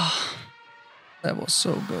 That was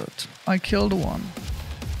so good. I killed one.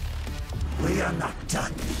 We are not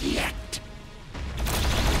done yet.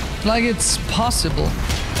 Like it's possible.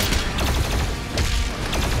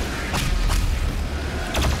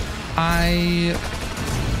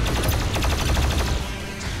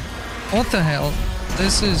 What the hell?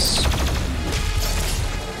 This is...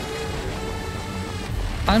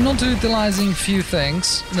 I'm not utilizing few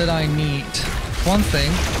things that I need. One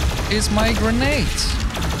thing is my grenades.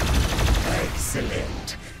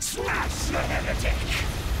 Excellent. Smash the heretic!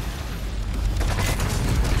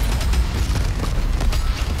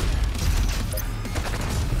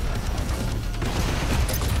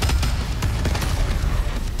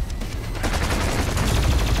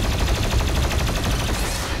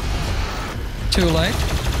 Too late.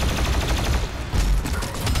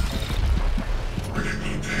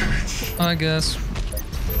 I guess.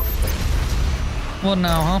 What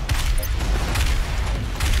now, huh?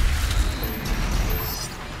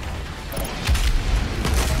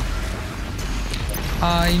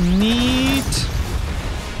 I need...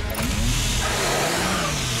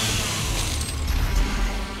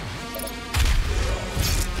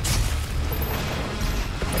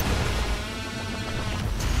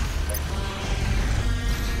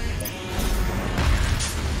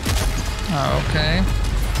 Okay.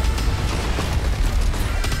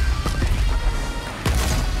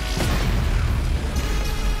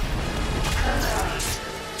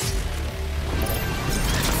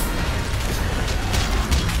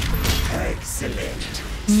 Excellent.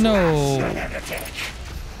 No. Smash the heretic.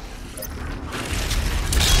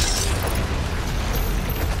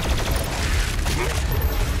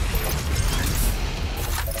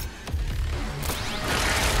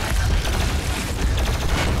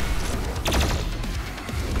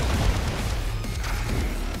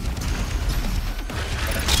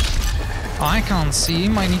 I can't see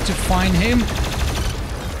him. I need to find him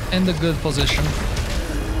in the good position.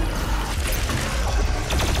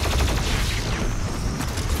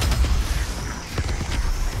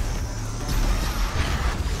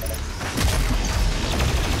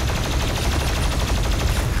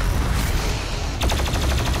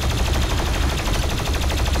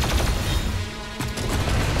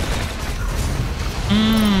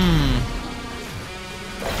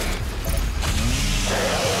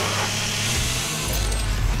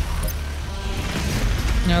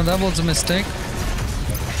 Yeah, that was a mistake.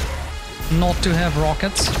 Not to have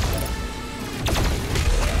rockets.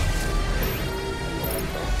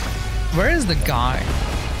 Where is the guy?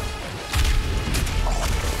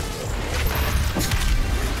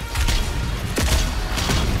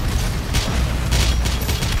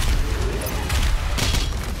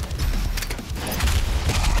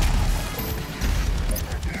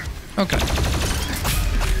 Okay.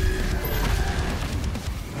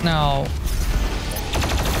 Now...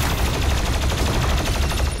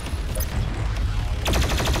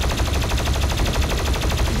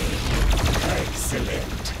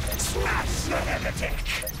 Excellent. Smash the heretic.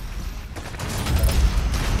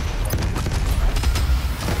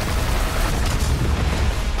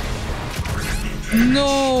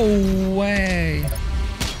 No way.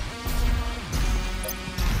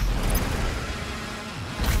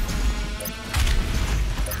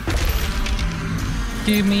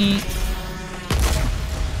 Give me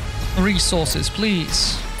resources,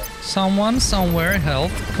 please. Someone, somewhere,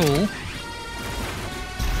 help. Cool.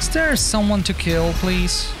 Is there someone to kill,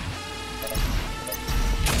 please?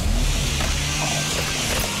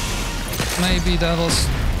 Maybe that was...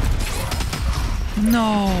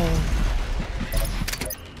 No.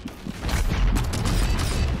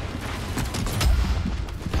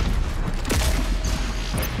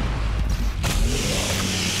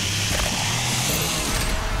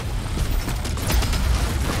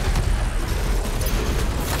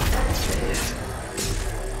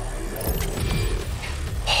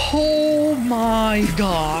 Oh my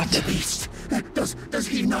god. The beast. Does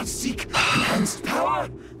he not seek enhanced power?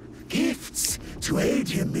 Gifts to aid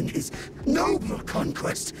him in his noble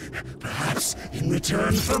conquest. Perhaps in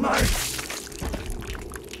return for my...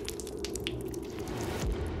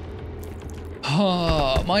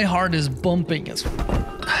 My heart is bumping as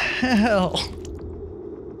hell.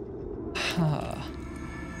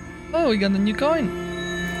 Oh, we got a new coin.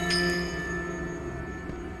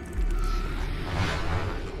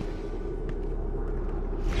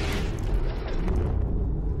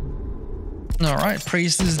 Alright,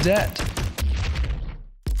 priest is dead.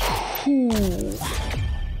 Ooh.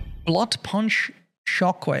 Blood punch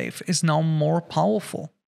shockwave is now more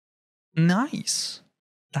powerful. Nice.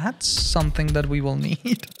 That's something that we will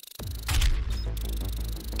need.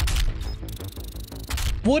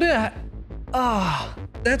 What a...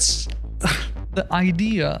 that's the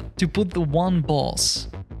idea, to put the one boss.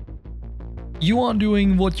 You are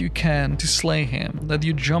doing what you can to slay him, that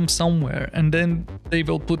you jump somewhere and then they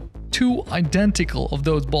will put two identical of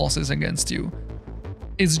those bosses against you.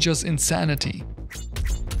 It's just insanity.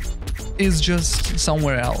 It's just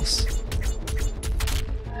somewhere else.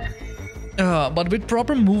 But with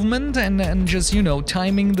proper movement and just, you know,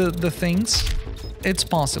 timing the things, it's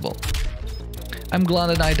possible. I'm glad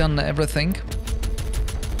that I done everything.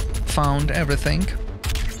 found everything.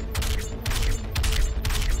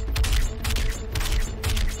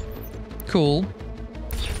 Cool.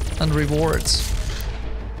 And rewards.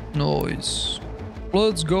 Nice.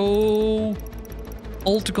 Let's go.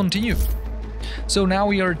 All to continue. So now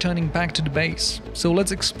we are turning back to the base. So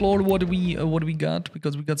let's explore what we got,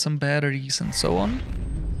 because we got some batteries and so on.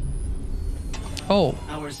 Oh.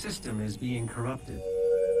 Our system is being corrupted.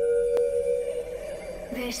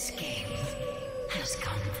 This game has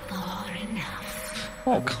come far enough.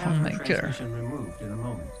 Oh, come make care. Transmission removed in a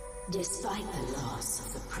moment. Despite the loss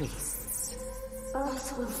of the priests,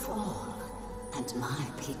 Earth will fall, and my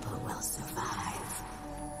people will survive.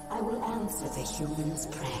 I will answer the humans'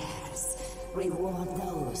 prayers, reward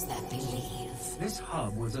those that believe. This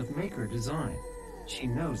hub was of Maker design. She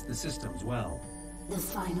knows the systems well. The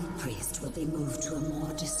final priest will be moved to a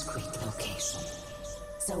more discreet location,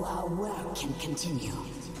 so our work can continue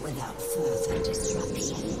without further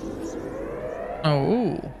disruption.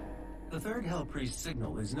 Oh. The third Hell Priest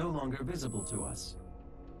signal is no longer visible to us.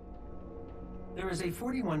 There is a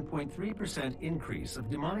 41.3% increase of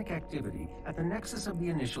demonic activity at the nexus of the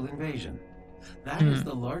initial invasion. That is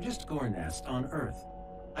the largest gore nest on Earth.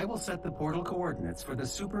 I will set the portal coordinates for the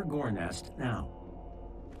super gore nest now.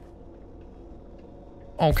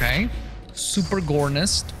 Okay. Super gore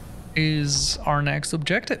nest is our next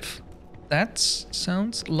objective. That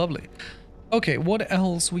sounds lovely. Okay, what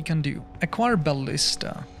else we can do? Acquire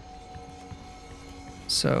ballista.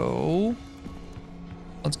 So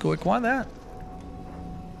let's go acquire that.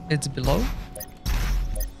 It's below.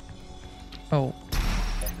 Oh.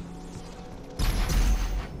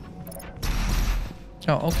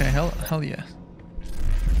 Oh, okay. Hell yeah.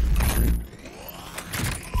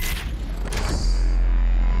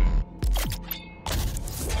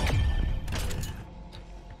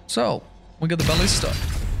 So we got the ballista.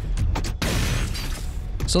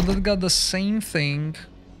 So they got the same thing.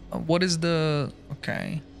 What is the...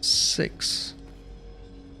 Okay, 6.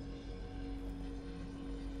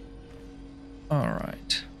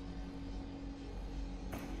 Alright.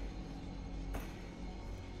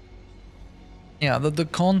 Yeah, the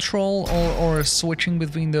control or switching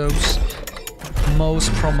between those,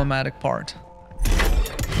 most problematic part.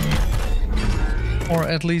 Or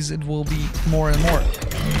at least it will be more and more.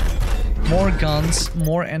 More guns,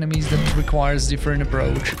 more enemies that requires different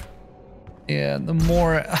approach. Yeah, the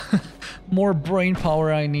more more brain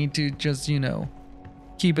power I need to just, you know,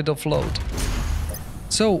 keep it afloat.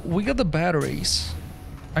 So we got the batteries.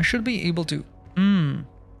 I should be able to...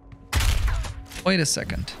 Wait a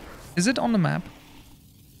second. Is it on the map?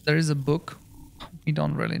 There is a book. We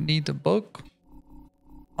don't really need the book.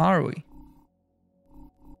 Are we?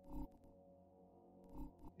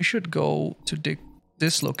 We should go to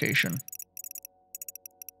this location.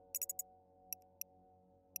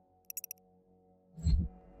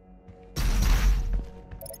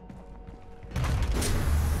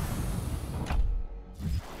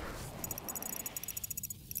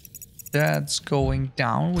 That's going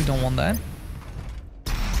down. We don't want that.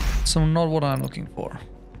 So not what I'm looking for.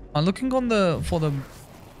 I'm looking for the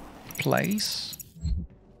place.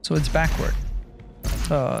 So it's backward.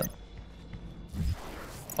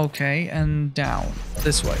 Okay, and down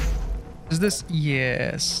this way. Is this?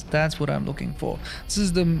 Yes, that's what I'm looking for. This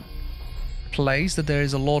is the place that there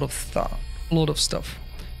is a lot of stuff.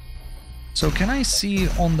 So can I see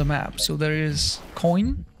it on the map? So there is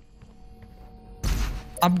coin.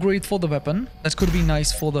 Upgrade for the weapon. That could be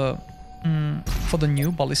nice for the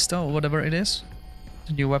new ballista or whatever it is.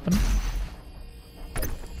 The new weapon.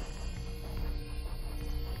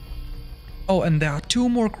 Oh, and there are 2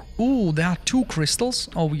 more. Ooh, there are 2 crystals.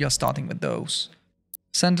 Oh, we are starting with those.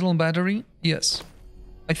 Sentinel battery. Yes.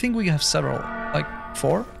 I think we have several. Like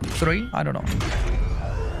 4? 3? I don't know.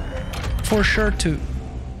 For sure 2.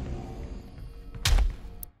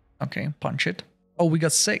 Okay, punch it. Oh, we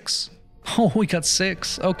got 6. Oh, we got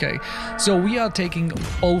 6. Okay, so we are taking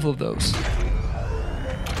both of those.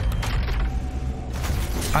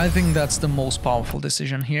 I think that's the most powerful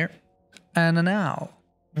decision here. And now,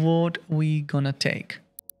 what we gonna take?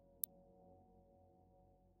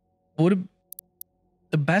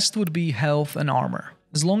 The best would be health and armor.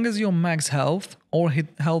 As long as your max health or hit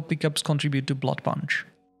health pickups contribute to blood punch.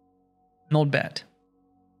 Not bad.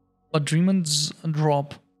 But demons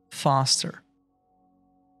drop faster.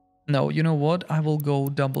 No, you know what? I will go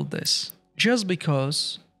double this. Just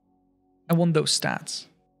because I want those stats.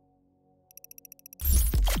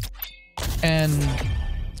 And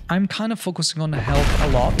I'm kind of focusing on the health a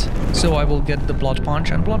lot. So I will get the blood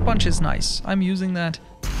punch. And blood punch is nice. I'm using that.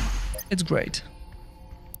 It's great.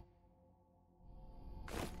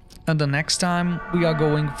 And the next time we are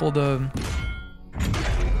going for the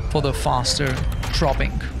faster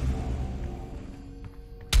dropping.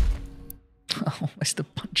 Oh, where's the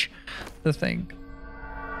punch? The thing.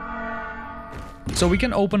 So we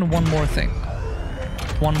can open one more thing.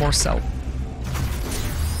 One more cell.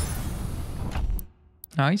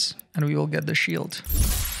 Nice. And we will get the shield.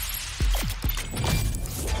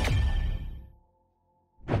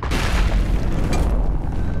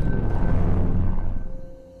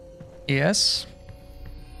 Yes.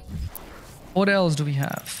 What else do we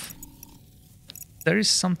have? There is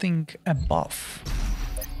something above.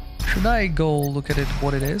 Should I go look at it,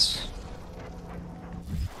 what it is?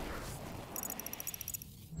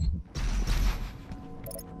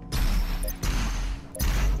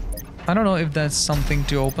 I don't know if that's something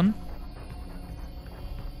to open.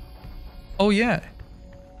 Oh yeah.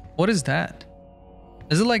 What is that?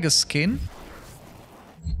 Is it like a skin?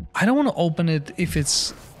 I don't want to open it if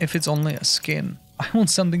it's only a skin. I want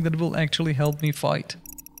something that will actually help me fight.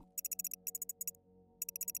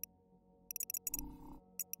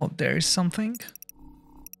 Oh, there is something.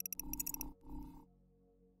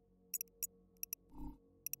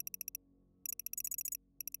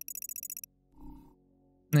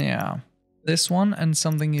 Yeah, this one and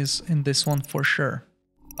something is in this one for sure.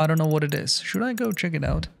 I don't know what it is. Should I go check it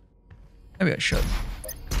out? Maybe I should.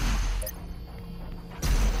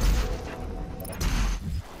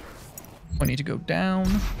 We need to go down.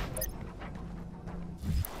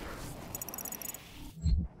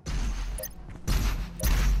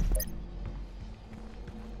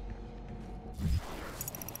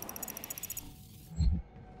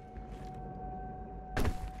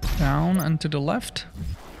 Down and to the left.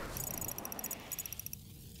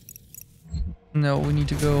 No, we need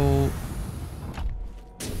to go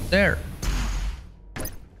there.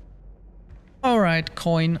 Alright,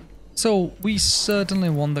 coin. So we certainly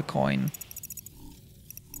won the coin.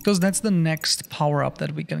 Because that's the next power-up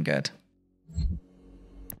that we can get.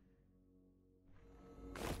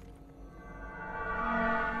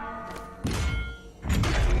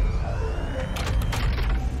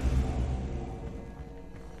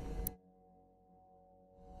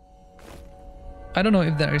 I don't know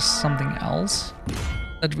if there is something else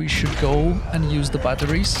that we should go and use the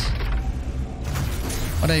batteries.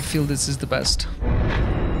 But I feel this is the best.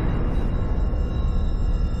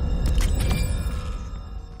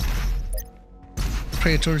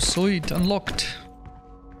 Creator suite unlocked.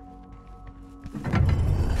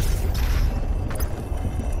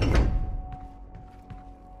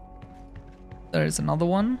 There is another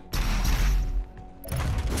one.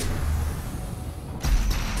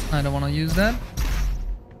 I don't want to use that.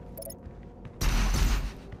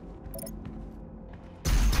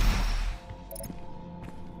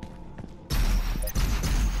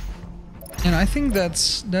 And I think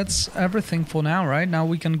that's everything for now, right? Now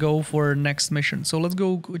we can go for next mission. So let's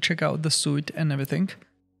go check out the suit and everything.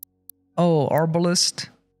 Oh, Arbalist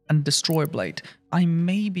and Destroy Blade. I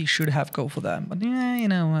maybe should have go for that, but yeah, you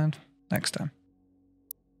know what? Next time.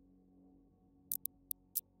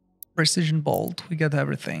 Precision Bolt, we get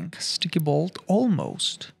everything. Sticky Bolt,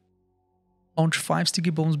 almost. Launch 5 sticky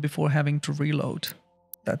bombs before having to reload.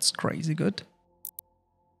 That's crazy good.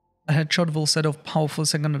 A headshot will set off powerful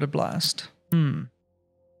secondary blast.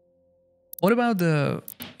 What about the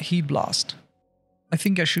heat blast? I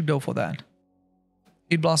think I should go for that.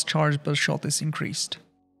 Heat blast charge per shot is increased.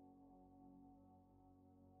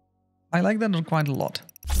 I like that quite a lot.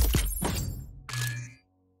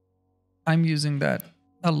 I'm using that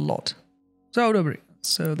a lot.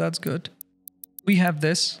 So that's good. We have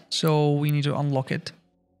this, so we need to unlock it.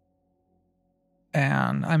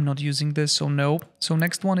 And I'm not using this, so no. So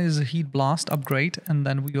next one is a heat blast upgrade, and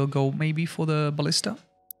then we will go maybe for the ballista.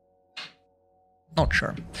 Not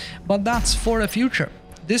sure, but that's for the future.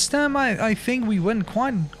 This time I think we went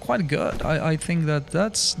quite good. I think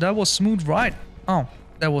that was smooth ride. Oh,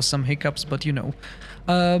 there was some hiccups, but you know.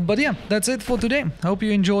 But yeah, that's it for today. Hope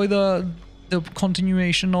you enjoy the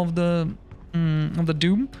continuation of the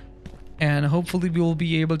Doom. And hopefully we will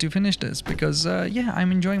be able to finish this because, yeah,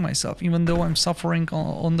 I'm enjoying myself, even though I'm suffering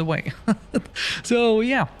on the way. So,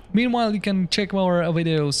 yeah. Meanwhile, you can check our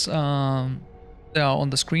videos on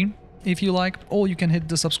the screen if you like, or you can hit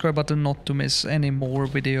the subscribe button not to miss any more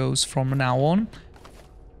videos from now on.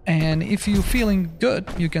 And if you're feeling good,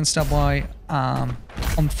 you can stop by on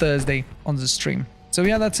Thursday on the stream. So,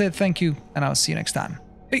 yeah, that's it. Thank you, and I'll see you next time.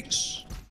 Peace.